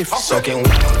 it's a different. Soaking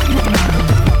wet.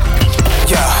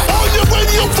 Yeah. On your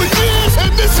radio for years,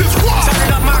 and this is why.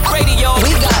 Turn up my radio.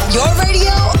 We got your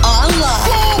radio online.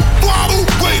 Full Throttle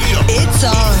Radio. It's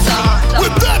on.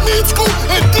 With Batman Scoop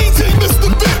and DJ Mr.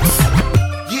 Vince.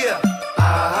 Yeah,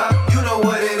 you know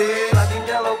what it is. Black and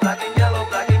yellow, black and yellow,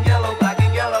 black and yellow, black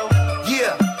and yellow.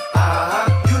 Yeah,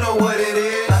 you know what it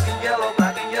is. Black and yellow,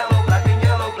 black and yellow, black and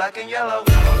yellow, black and yellow.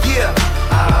 Yeah,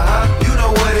 you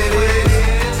know what it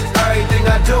is. Everything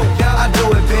I do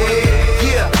it big.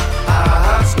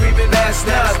 Yeah, screaming that's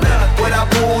not. When I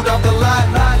pulled off the lot,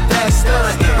 that's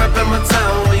not. Reppin' my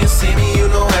town, when you see me, you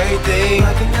know everything.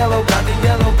 Black and yellow, black and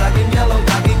yellow, black and yellow,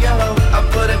 black and yellow. I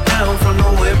put it down from the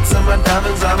whip to my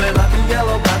diamonds. I'm in black and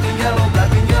yellow, black and yellow,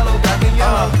 black and yellow, black and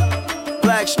yellow.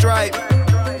 Black stripe,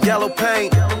 yellow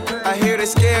paint. I hear they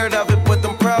scared of it, but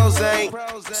them pros ain't.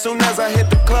 Soon as I hit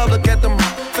the club, look at them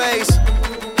face.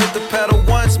 Hit the pedal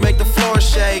once, make the floor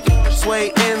shake.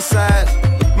 Sway inside,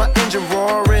 my engine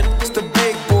roaring. It's the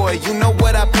big boy, you know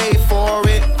what I paid for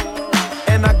it.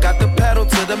 And I got the pedal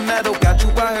to the metal. Got you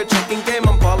out here checking game,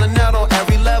 I'm balling out on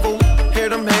every level. Hear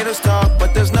them haters talk,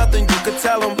 but there's nothing you could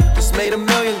tell them. Just made $1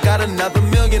 million, got another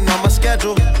million on my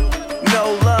schedule.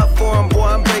 No love for them, boy,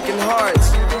 I'm breaking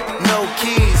hearts. No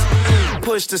keys,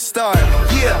 push to start.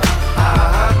 Yeah,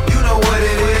 you know what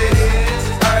it is.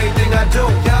 Everything I do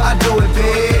it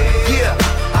big.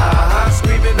 Yeah,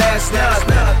 screaming that's not.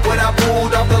 When I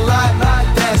pulled off the lot,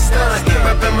 that's not.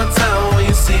 Reppin' my town, when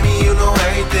you see me, you know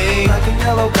everything. Black and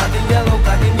yellow, black and yellow,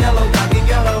 black and yellow, black and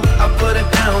yellow. I put it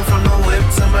down from the whip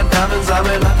to my diamonds. I'm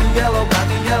in black and yellow, black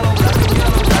and yellow, black and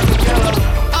yellow, black and yellow.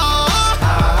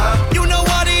 You know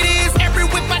what it is. Every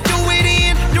whip I do it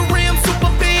in, the rim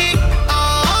super big.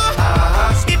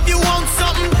 If you want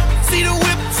something, see the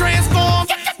whip transform.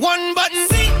 One button.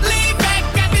 Lean back,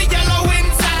 got the yellow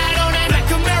inside on that black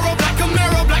Camaro, black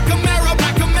Camaro, black Camaro,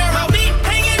 black Camaro. Be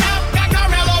hanging out, got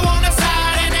Carmelo on the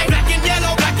side, and they black and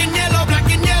yellow, black and yellow, black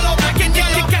and yellow, black and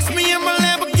yellow. You catch me in my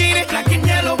Lamborghini, black and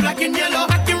yellow, black and yellow.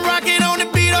 I can rock it on the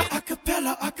beat,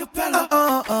 acapella, acapella.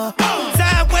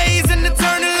 Sideways in the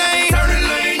turning lane,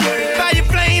 yeah. By your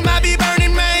flame, I be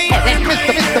burning main.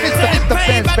 Mr.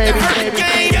 Vince, baby.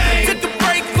 Took the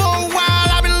break for a while,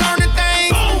 I been learning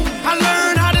things. I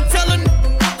learned how to tell a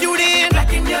you then.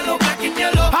 Black and yellow, black and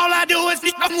yellow. All I do is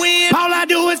win. All I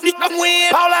do is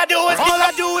win. All I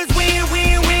do is win,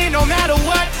 win, win, no matter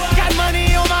what. Got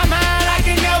money on my mind, I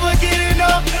can never get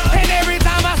enough. And every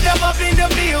time I step up in the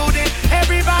building,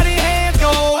 everybody hands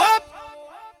go up.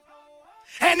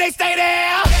 And they stay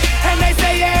there, and they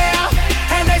say yeah,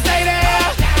 and they say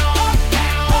there.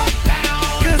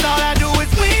 Cause all I do is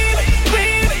win,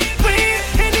 win, win.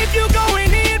 And if you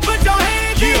going in, put your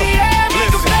hands in the air,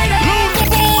 make them play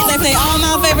that. They play all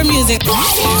my favorite music music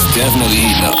is definitely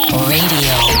heating up.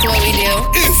 Radio. It's what we do.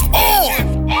 It's on!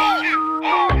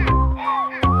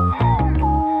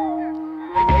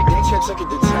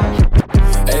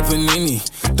 Hey Panini,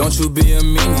 don't you be a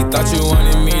meanie. Thought you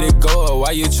wanted me to go, or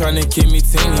why you tryna keep me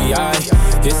teeny?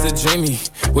 It's a dreamy,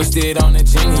 wished it on a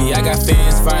genie. I got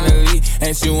fans finally,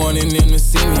 ain't you wanting them to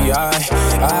see me?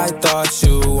 I thought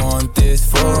you want this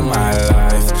for my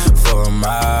life, for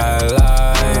my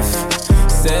life.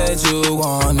 Said you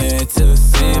wanted to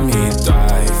see me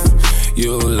thrive.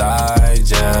 You lied,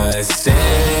 just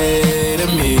say to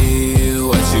me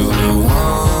what you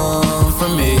want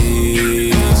from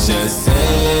me. Just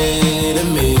say to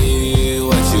me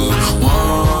what you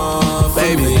want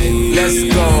from me.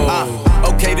 Let's go.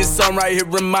 Okay, this song right here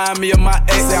remind me of my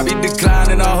ex. I be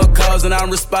declining all her calls and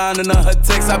I'm responding to her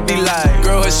texts. I be like,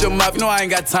 girl, hush your mouth, you know I ain't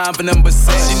got time for them but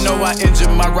sex. She know I injured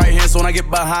my right hand, so when I get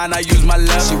behind, I use my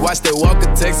left. She watched that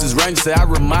Walker Texas Ranger, say I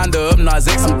remind her of Nas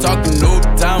X. I'm talking Old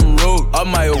Town Road, up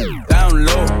my old down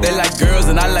low. They like girls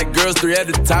and I like girls 3 at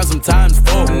a time, sometimes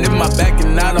 4. And if my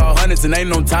backing out all hundreds and ain't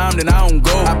no time, then I don't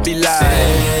go. I be like,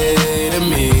 say to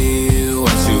me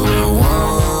what you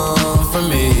want from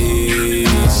me.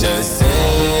 Just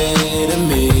say to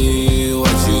me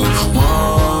what you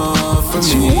want from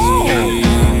me.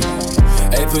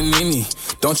 Hey Panini,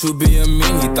 don't you be a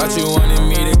meanie. Thought you wanted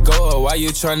me to go, or why you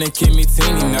tryna keep me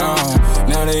teeny? Now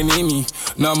they need me.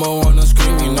 Number one, no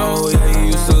screaming. No, yeah, you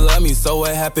used to love me, so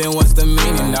what happened? What's the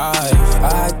meaning?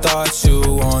 I thought you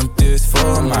want this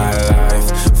for my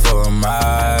life, for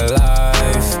my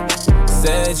life.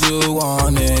 Said you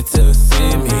wanted to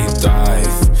see me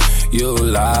thrive. You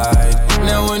lied.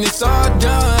 Now when it's all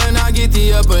done, I get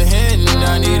the upper hand. And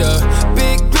I need a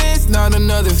big bitch, not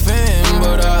another fan.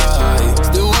 But I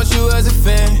still want you as a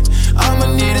fan. I'ma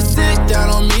need to sit down,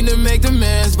 don't mean to make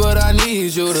demands, but I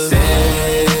need you to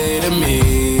say to me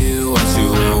what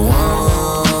you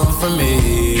want from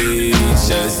me.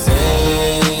 Just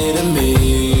say to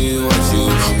me what you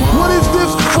want. What is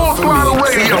this Full Throttle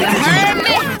Radio?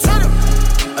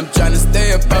 I'm tryna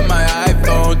stay up on my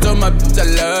iPhone. Told my bitch I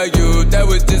love you. That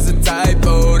was just a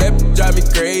typo. That bitch drive me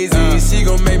crazy. She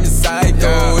gon' make me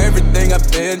psycho. Everything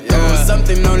I've been through,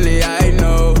 something only I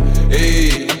know.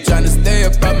 Hey, I'm tryna stay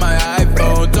up on my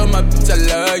iPhone. Told my bitch I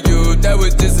love you. That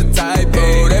was just a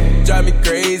typo. That bitch drive me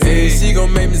crazy. She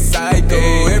gon' make me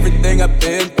psycho. Everything I've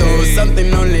been through,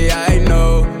 something only I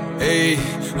know. Hey,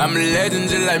 I'm a legend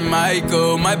just like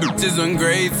Michael. My bitch is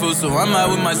ungrateful, so I'm out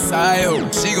with my side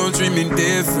hoe. She gon' treat me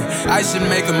different, I should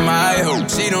make her my hoe.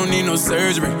 She don't need no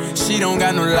surgery, she don't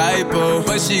got no lipo,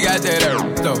 but she got that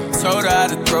earth though. Told her how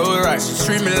to throw it right. She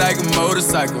treat me like a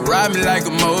motorcycle, ride me like a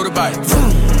motorbike.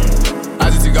 I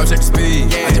just took off, check the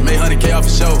speed. I just made 100K off a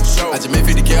show. I just made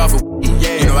 50K off a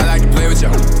You know I like to play with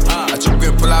y'all. I choke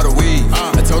and pull out a weed.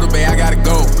 I told her, babe, I gotta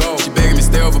go. She begging me,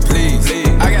 stay over, please.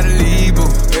 I gotta leave, boo.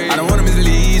 I don't wanna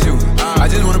mislead you. I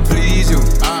just wanna please you.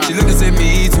 She looked and said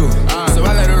me too. So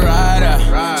I let her ride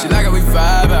out. She like how we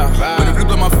vibe out. When the blue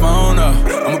blow my phone up,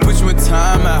 I'ma put you in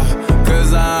timeout.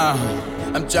 Cause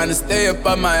I'm tryna stay up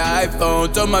on my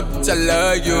iPhone. Told my bitch I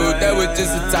love you. That was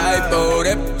just a typo.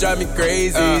 That bitch drive me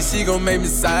crazy. She gon' make me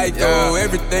psycho.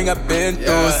 Everything I've been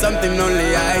through, something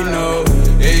only I know.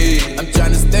 Hey, I'm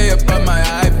tryna stay up on my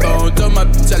iPhone. Told my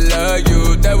bitch I love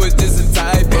you. That was just a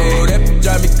typo. That bitch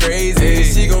drive me crazy.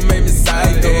 She gon' make me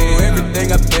psycho.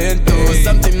 Everything I've been through,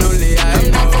 something only I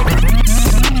know.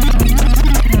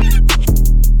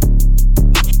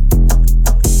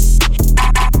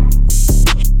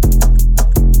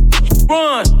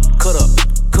 Run. Cut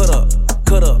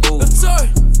up, ooh.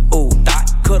 Ooh, dot,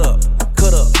 cut up,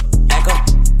 act up,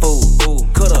 ooh,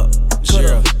 cut up,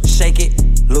 shake it,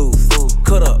 loose, ooh,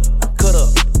 cut up,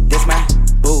 that's my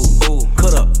boo, ooh,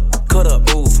 cut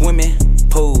up, ooh, swimming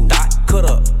pool, dot, cut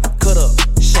up,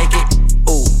 shake it,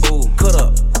 ooh, cut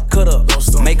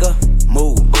up, make a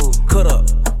move, ooh, cut up.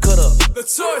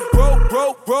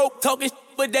 Broke, talking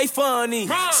but they funny.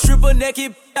 Stripper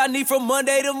naked, I need from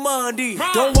Monday to Monday.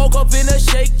 Don't walk up in a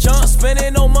shake jump,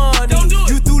 spending no money.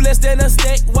 You threw less than a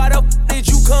steak, why the did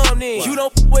you come in? You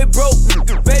don't with broke,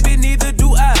 baby, neither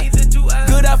do I.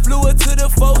 Good, I flew her to the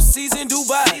 4 season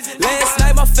Dubai. Last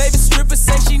night, my favorite stripper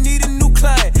said she need a new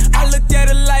client. I looked at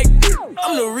her like,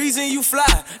 I'm the reason you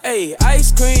fly. Hey,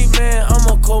 ice cream, man, I'm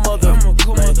a cold mother.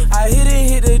 I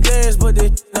hit the dance, but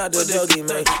this not the Dougie,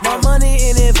 man. My money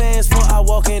in advance before I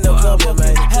walk in the club,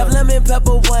 man. Have lemon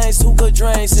pepper wings, hookah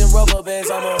drinks, and rubber bands.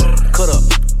 I'm on. Cut up,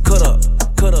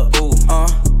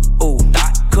 ooh,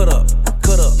 dot, cut up,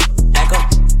 act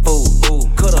up, ooh,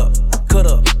 cut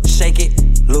up, shake it,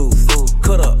 loose, ooh,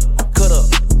 cut up,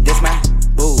 that's my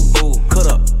boo, ooh, cut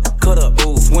up,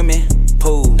 ooh, swimming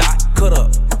pool, dot,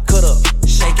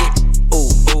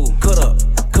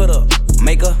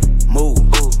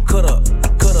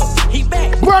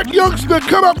 Youngster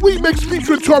Cut Up Remix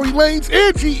featuring Tory Lanez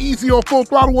and G-Eazy on Full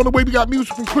Throttle. On the way, we got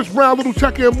music from Chris Brown, Little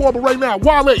Checker, and more. But right now,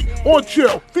 Wale on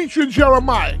Chill featuring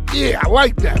Jeremiah. Yeah, I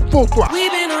like that. Full Throttle. We've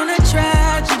been on a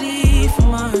tragedy for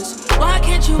months. Why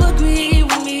can't you agree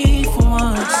with me for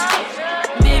once?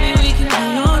 Maybe we can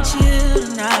be on chill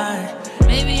tonight.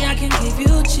 Maybe I can give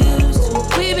you chills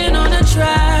too. We've been on a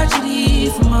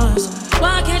tragedy for months.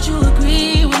 Why can't you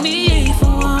agree with me for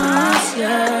once?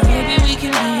 Yeah, maybe we can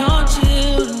be on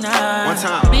chill tonight. One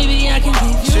time. Maybe I can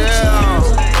give you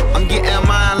chills. I'm getting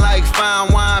mine like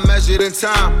fine wine measured in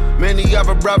time. Many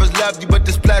other brothers love you, but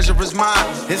this pleasure is mine.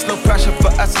 It's no pressure for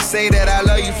us to say that I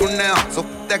love you from now. So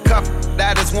that cup,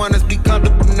 that is one that's be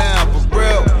comfortable now. For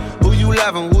real, who you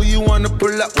loving, who you wanna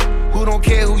pull up with? Who don't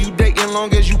care who you dating,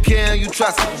 long as you care and you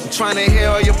trust me. I'm trying to hear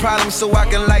all your problems so I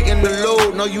can lighten the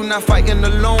load. No, you not fighting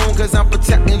alone, cause I'm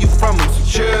protecting you from them. So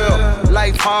chill,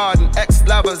 life hard and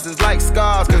ex-lovers is like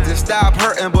scars. Cause it stopped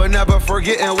hurting but never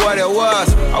forgetting what it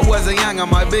was. I wasn't young and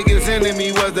my biggest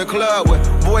enemy was the club with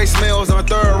voicemails on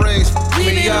third rings.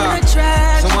 We've been on a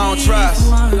tragedy so I don't trust.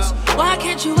 For once. Why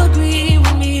can't you agree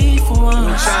with me for once?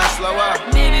 I'm trying to slow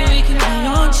up. Maybe we can be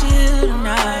on chill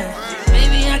tonight.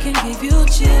 Maybe I can give you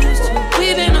chills too.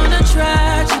 We've been on a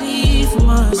tragedy for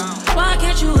months. Why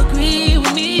can't you agree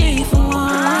with me for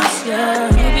once? Yeah,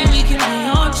 maybe we can be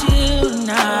on chill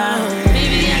tonight.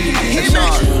 Maybe I can give you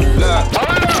chills.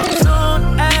 As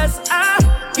soon as I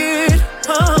get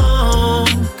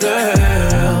home,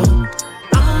 girl,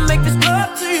 I'ma make this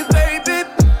love to you, baby.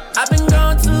 I've been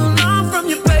gone too long from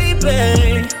you,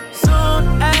 baby.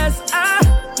 Soon as I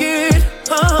get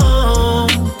home,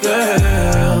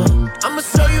 girl, I'ma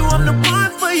show you I'm the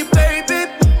one for you,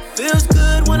 baby. Feels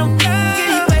good when I'm with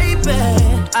you,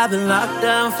 baby. I've been locked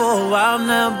down for a while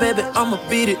now, baby. I'ma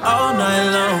beat it all night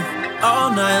long,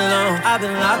 all night long. I've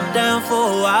been locked down for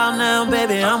a while now,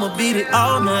 baby. I'ma beat it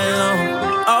all night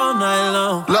long, all night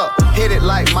long. Look, hit it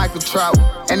like Michael Trout.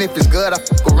 And if it's good, I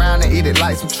fuck around and eat it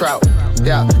like some trout.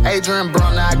 Yeah, Adrian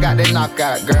Broner, I got that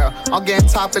knockout, girl. I'm getting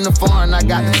top in the foreign, I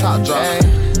got the top drop. Hey,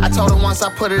 I told her once I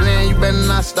put it in, you better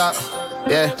not stop.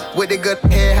 Yeah, with the good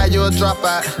hair, how you a drop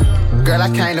out? Girl, I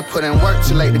came to put in work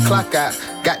too late to clock out.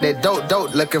 Got that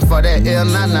dope, looking for that ill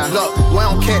nana. Look, we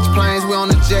don't catch planes, we on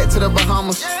the jet to the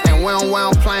Bahamas. And we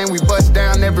don't plane, we bust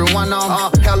down every one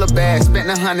on. Hella bad, spent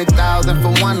 100,000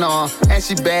 for one on. And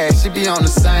she bad, she be on the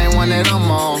same one that I'm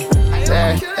on.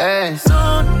 Yeah, yeah.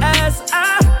 Soon as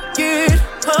I get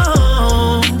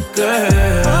home,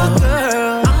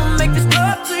 girl, I'ma make this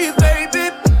love to you,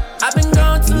 baby. I've been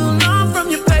gone too long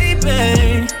from you,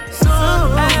 baby.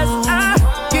 Soon as I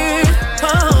get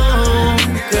home,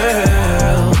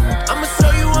 girl, I'ma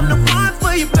show you I'm the one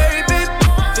for you, baby.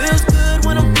 Feels good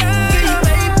when I'm with you,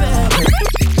 baby.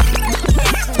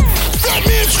 That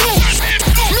man's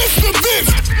Mr.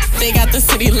 Vince. They got the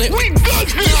city lit. We got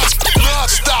this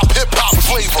non-stop hip-hop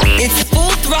flavor. It's Full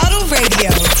Throttle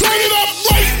Radio. Turn it up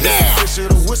right now. Fisher,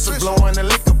 the whistle blowing and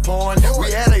liquor pouring.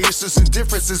 We had our issues and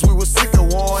differences we were sick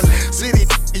of warring. City,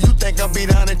 you think I'll be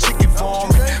down in chicken farm.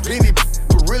 Benny,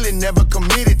 but really never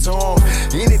committed to them.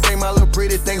 Anything my little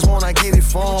pretty things want, I get it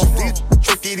from. These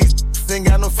tricky, these ain't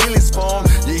got no feelings for them.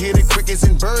 You hear the crickets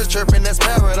and birds chirping, that's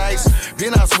paradise.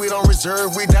 Then I sweet on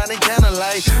reserve, we down in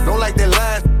candlelight. Don't like that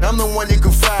line, I'm the one you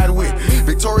confide with.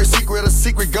 Victoria's Secret, a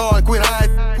secret guard, quit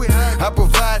hiding. I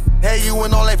provide, hey, you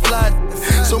and all that fly.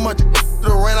 So much to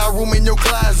rent our room in your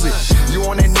closet. You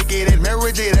on that Nicki, that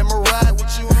Mary J, that Mariah.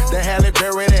 That Halle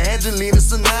Berry, that Angelina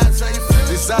Sinatra.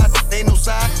 This side ain't no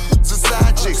side, it's a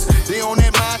side chicks. They on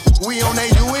that mind, we on that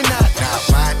you and I. Now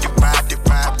ride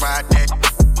that.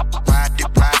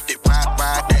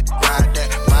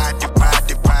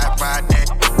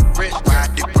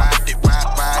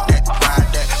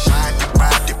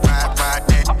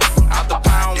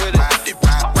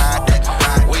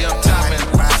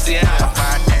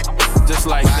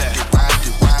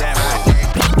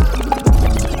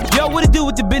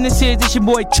 Business here, this your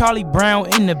boy Charlie Brown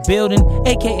in the building,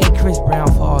 aka Chris Brown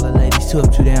for all the ladies. 2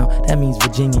 up, 2 down. That means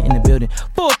Virginia in the building.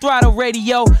 Full Throttle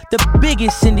Radio, the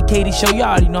biggest syndicated show. Y'all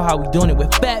already know how we doing it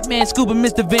with Batman, Scoop, and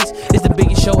Mr. Vince. It's the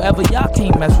biggest show ever. Y'all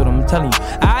can't mess with them, I'm telling you.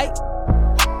 Alright?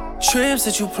 Trips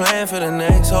that you plan for the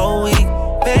next whole week.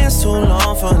 Bands too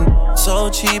long for so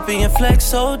cheap and your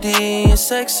flex OD and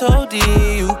sex OD.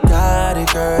 You got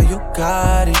it, girl, you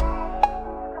got it.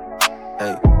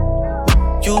 Hey.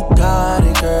 You got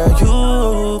it, girl,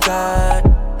 you got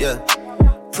it. Yeah.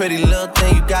 Pretty little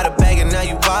thing, you got a bag and now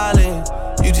you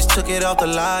wildin'. You just took it off the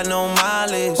line, no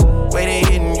mileage. Way they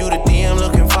hitting you, the DM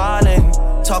looking violent.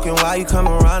 talking while you come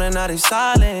around and now they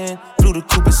silent. Flew the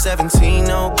Cooper 17,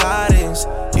 no guidance.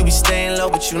 You be staying low,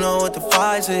 but you know what the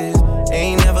price is.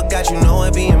 Ain't never got you know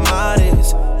it being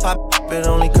modest. Pop it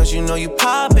only cause you know you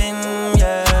poppin',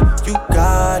 yeah. You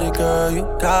got it, girl, you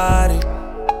got it.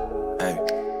 Hey.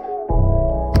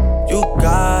 You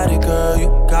got it, girl, you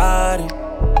got it.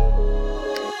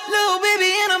 Little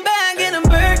baby in a bag in a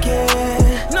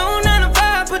Birkin. No 9 to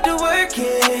 5, put the work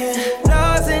in.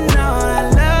 Laws and all, I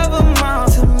love them all.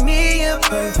 To me, you're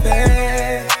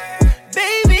perfect.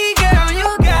 Baby girl, you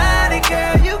got it,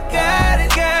 girl, you got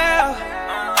it, girl.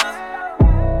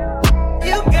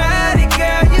 You got it,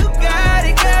 girl, you got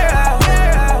it, girl.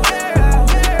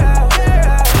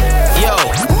 Yo,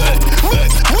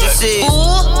 this is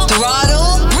Full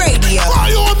Throttle Radio.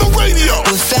 Fire on the radio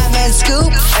with Fat Man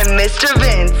Scoop and Mr.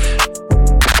 Vince.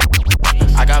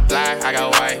 I got black, I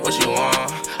got white, what you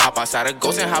want? Hop outside a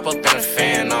ghost and hop up in a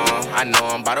fan on. I know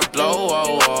I'm about to blow,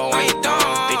 whoa, whoa, when you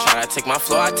done. They try to take my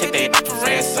floor, I take their for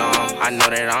ransom. I know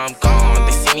that I'm gone.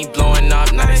 They see me blowing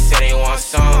up, now they say they want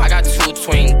some. I got 2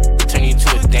 twin, turn you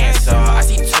to a dancer. I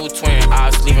see 2 twin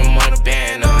eyes, leave them on a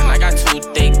banner. And I got 2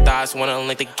 thick thighs, wanna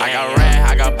link the game. I got red,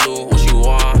 I got blue, what you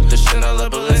want? The Chanel,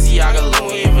 Balenciaga,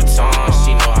 Louis Vuitton.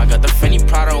 She know I got the Fendi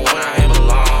Prada when I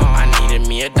belong. I needed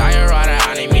me a diorama,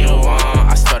 I need me the one.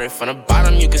 I started from the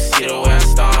bottom, you can see the way I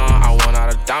stung. I want all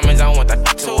the diamonds, I want that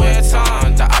to wear a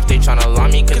ton. The op, they tryna lie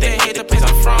me, cause they hate the place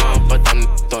I'm from. But them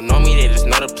don't know me, they just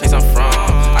know the place I'm from.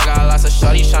 I got lots of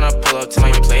shorties tryna pull up to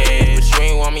my place. But you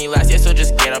ain't want me last year, so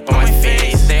just get up on my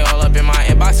face. They all up in my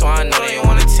inbox, so I know they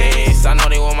wanna taste. I know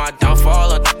they want my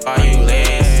downfall, or are you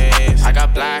lace? I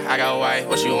got black, I got white,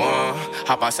 what you want?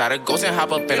 Hop outside a ghost and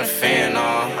hop up in a fan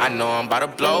on. I know I'm about to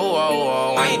blow, whoa,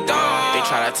 whoa, when you done. They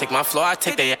try to take my floor, I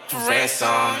take their for ransom.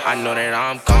 I know that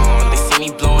I'm gone. They see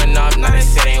me blowing up, now they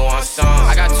say they want some.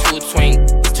 I got 2 twin,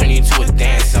 turn you to a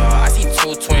dancer. I see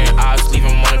 2 twin eyes, leave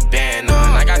them on a banner.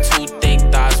 And I got 2 thick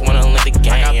thighs, wanna link the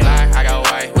game. I got black, I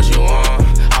got white, what you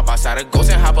want? Hop outside a ghost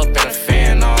and hop up in a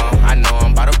fan on. I know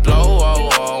I'm about to blow, whoa,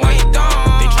 whoa, when you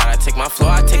done. They try to take my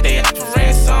floor, I take their for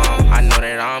ransom. I know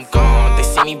that I'm gone. They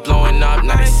see me blowing up,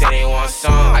 now they say they want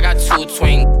some. I got 2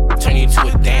 twin, turn you to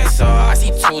a dancer. I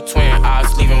see 2 twin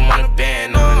eyes, leave them on a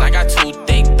banner. And I got 2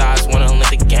 thick thighs, wanna link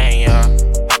the game, yeah.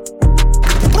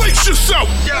 Brace yourself.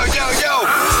 Yo, yo, yo.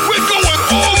 We're going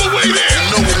all the way there. You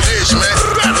know what it is, man.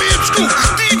 Fat Man Scoop,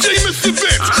 DJ Mr.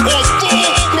 Vince on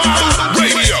Full Throttle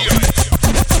Radio.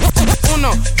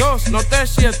 Uno, dos, no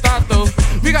tres, y tato.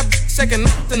 We got second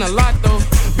in a lot though.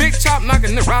 Big chop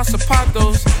knocking the raw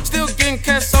zapatos. Still getting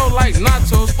queso like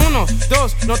nachos. Uno,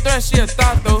 dos, no tres, y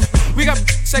tato. We got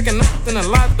second in a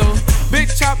lot though. Big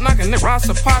chop knocking the raw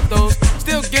zapatos.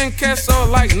 Still getting queso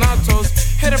like nachos.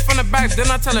 Hit her from the back, then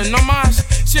I tell her no mas.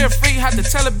 She a freak, had to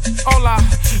tell her hola.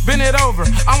 Bend it over,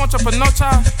 I want your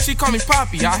panocha. She call me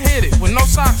Poppy, I hit it with no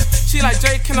socks. She like,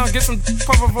 Jay, can I get some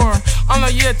por favor? I'm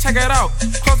like, yeah, check it out.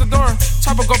 Close the door,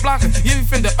 chopper go block her. Yeah, we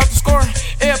finna up the score.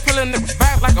 Air pillin' the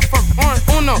back like a fuck orange.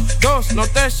 Uno, dos, no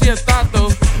tres, y tato.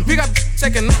 We got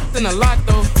second in a lot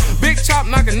though. Big chop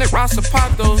knocking the raw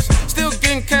zapatos. Still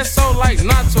getting queso like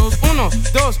nachos. Uno,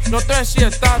 dos, no tres, y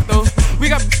tato. We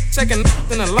got second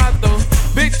in a lot though.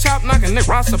 Big chop knocking the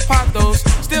raw zapatos.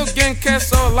 Still getting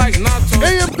queso like nachos.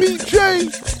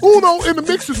 AMPJ, Uno in the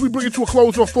mix as we bring it to a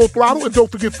close on Full Throttle. And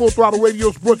don't forget, Full Throttle Radio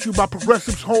is brought to you by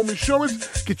Progressive's Home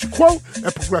Insurance. Get your quote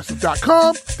at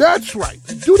Progressive.com. That's right.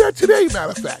 Do that today,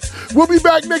 matter of fact. We'll be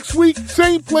back next week.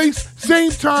 Same place,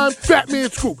 same time. Fat Man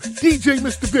Scoop, DJ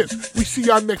Mr. Vince. We see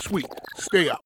y'all next week. Stay up.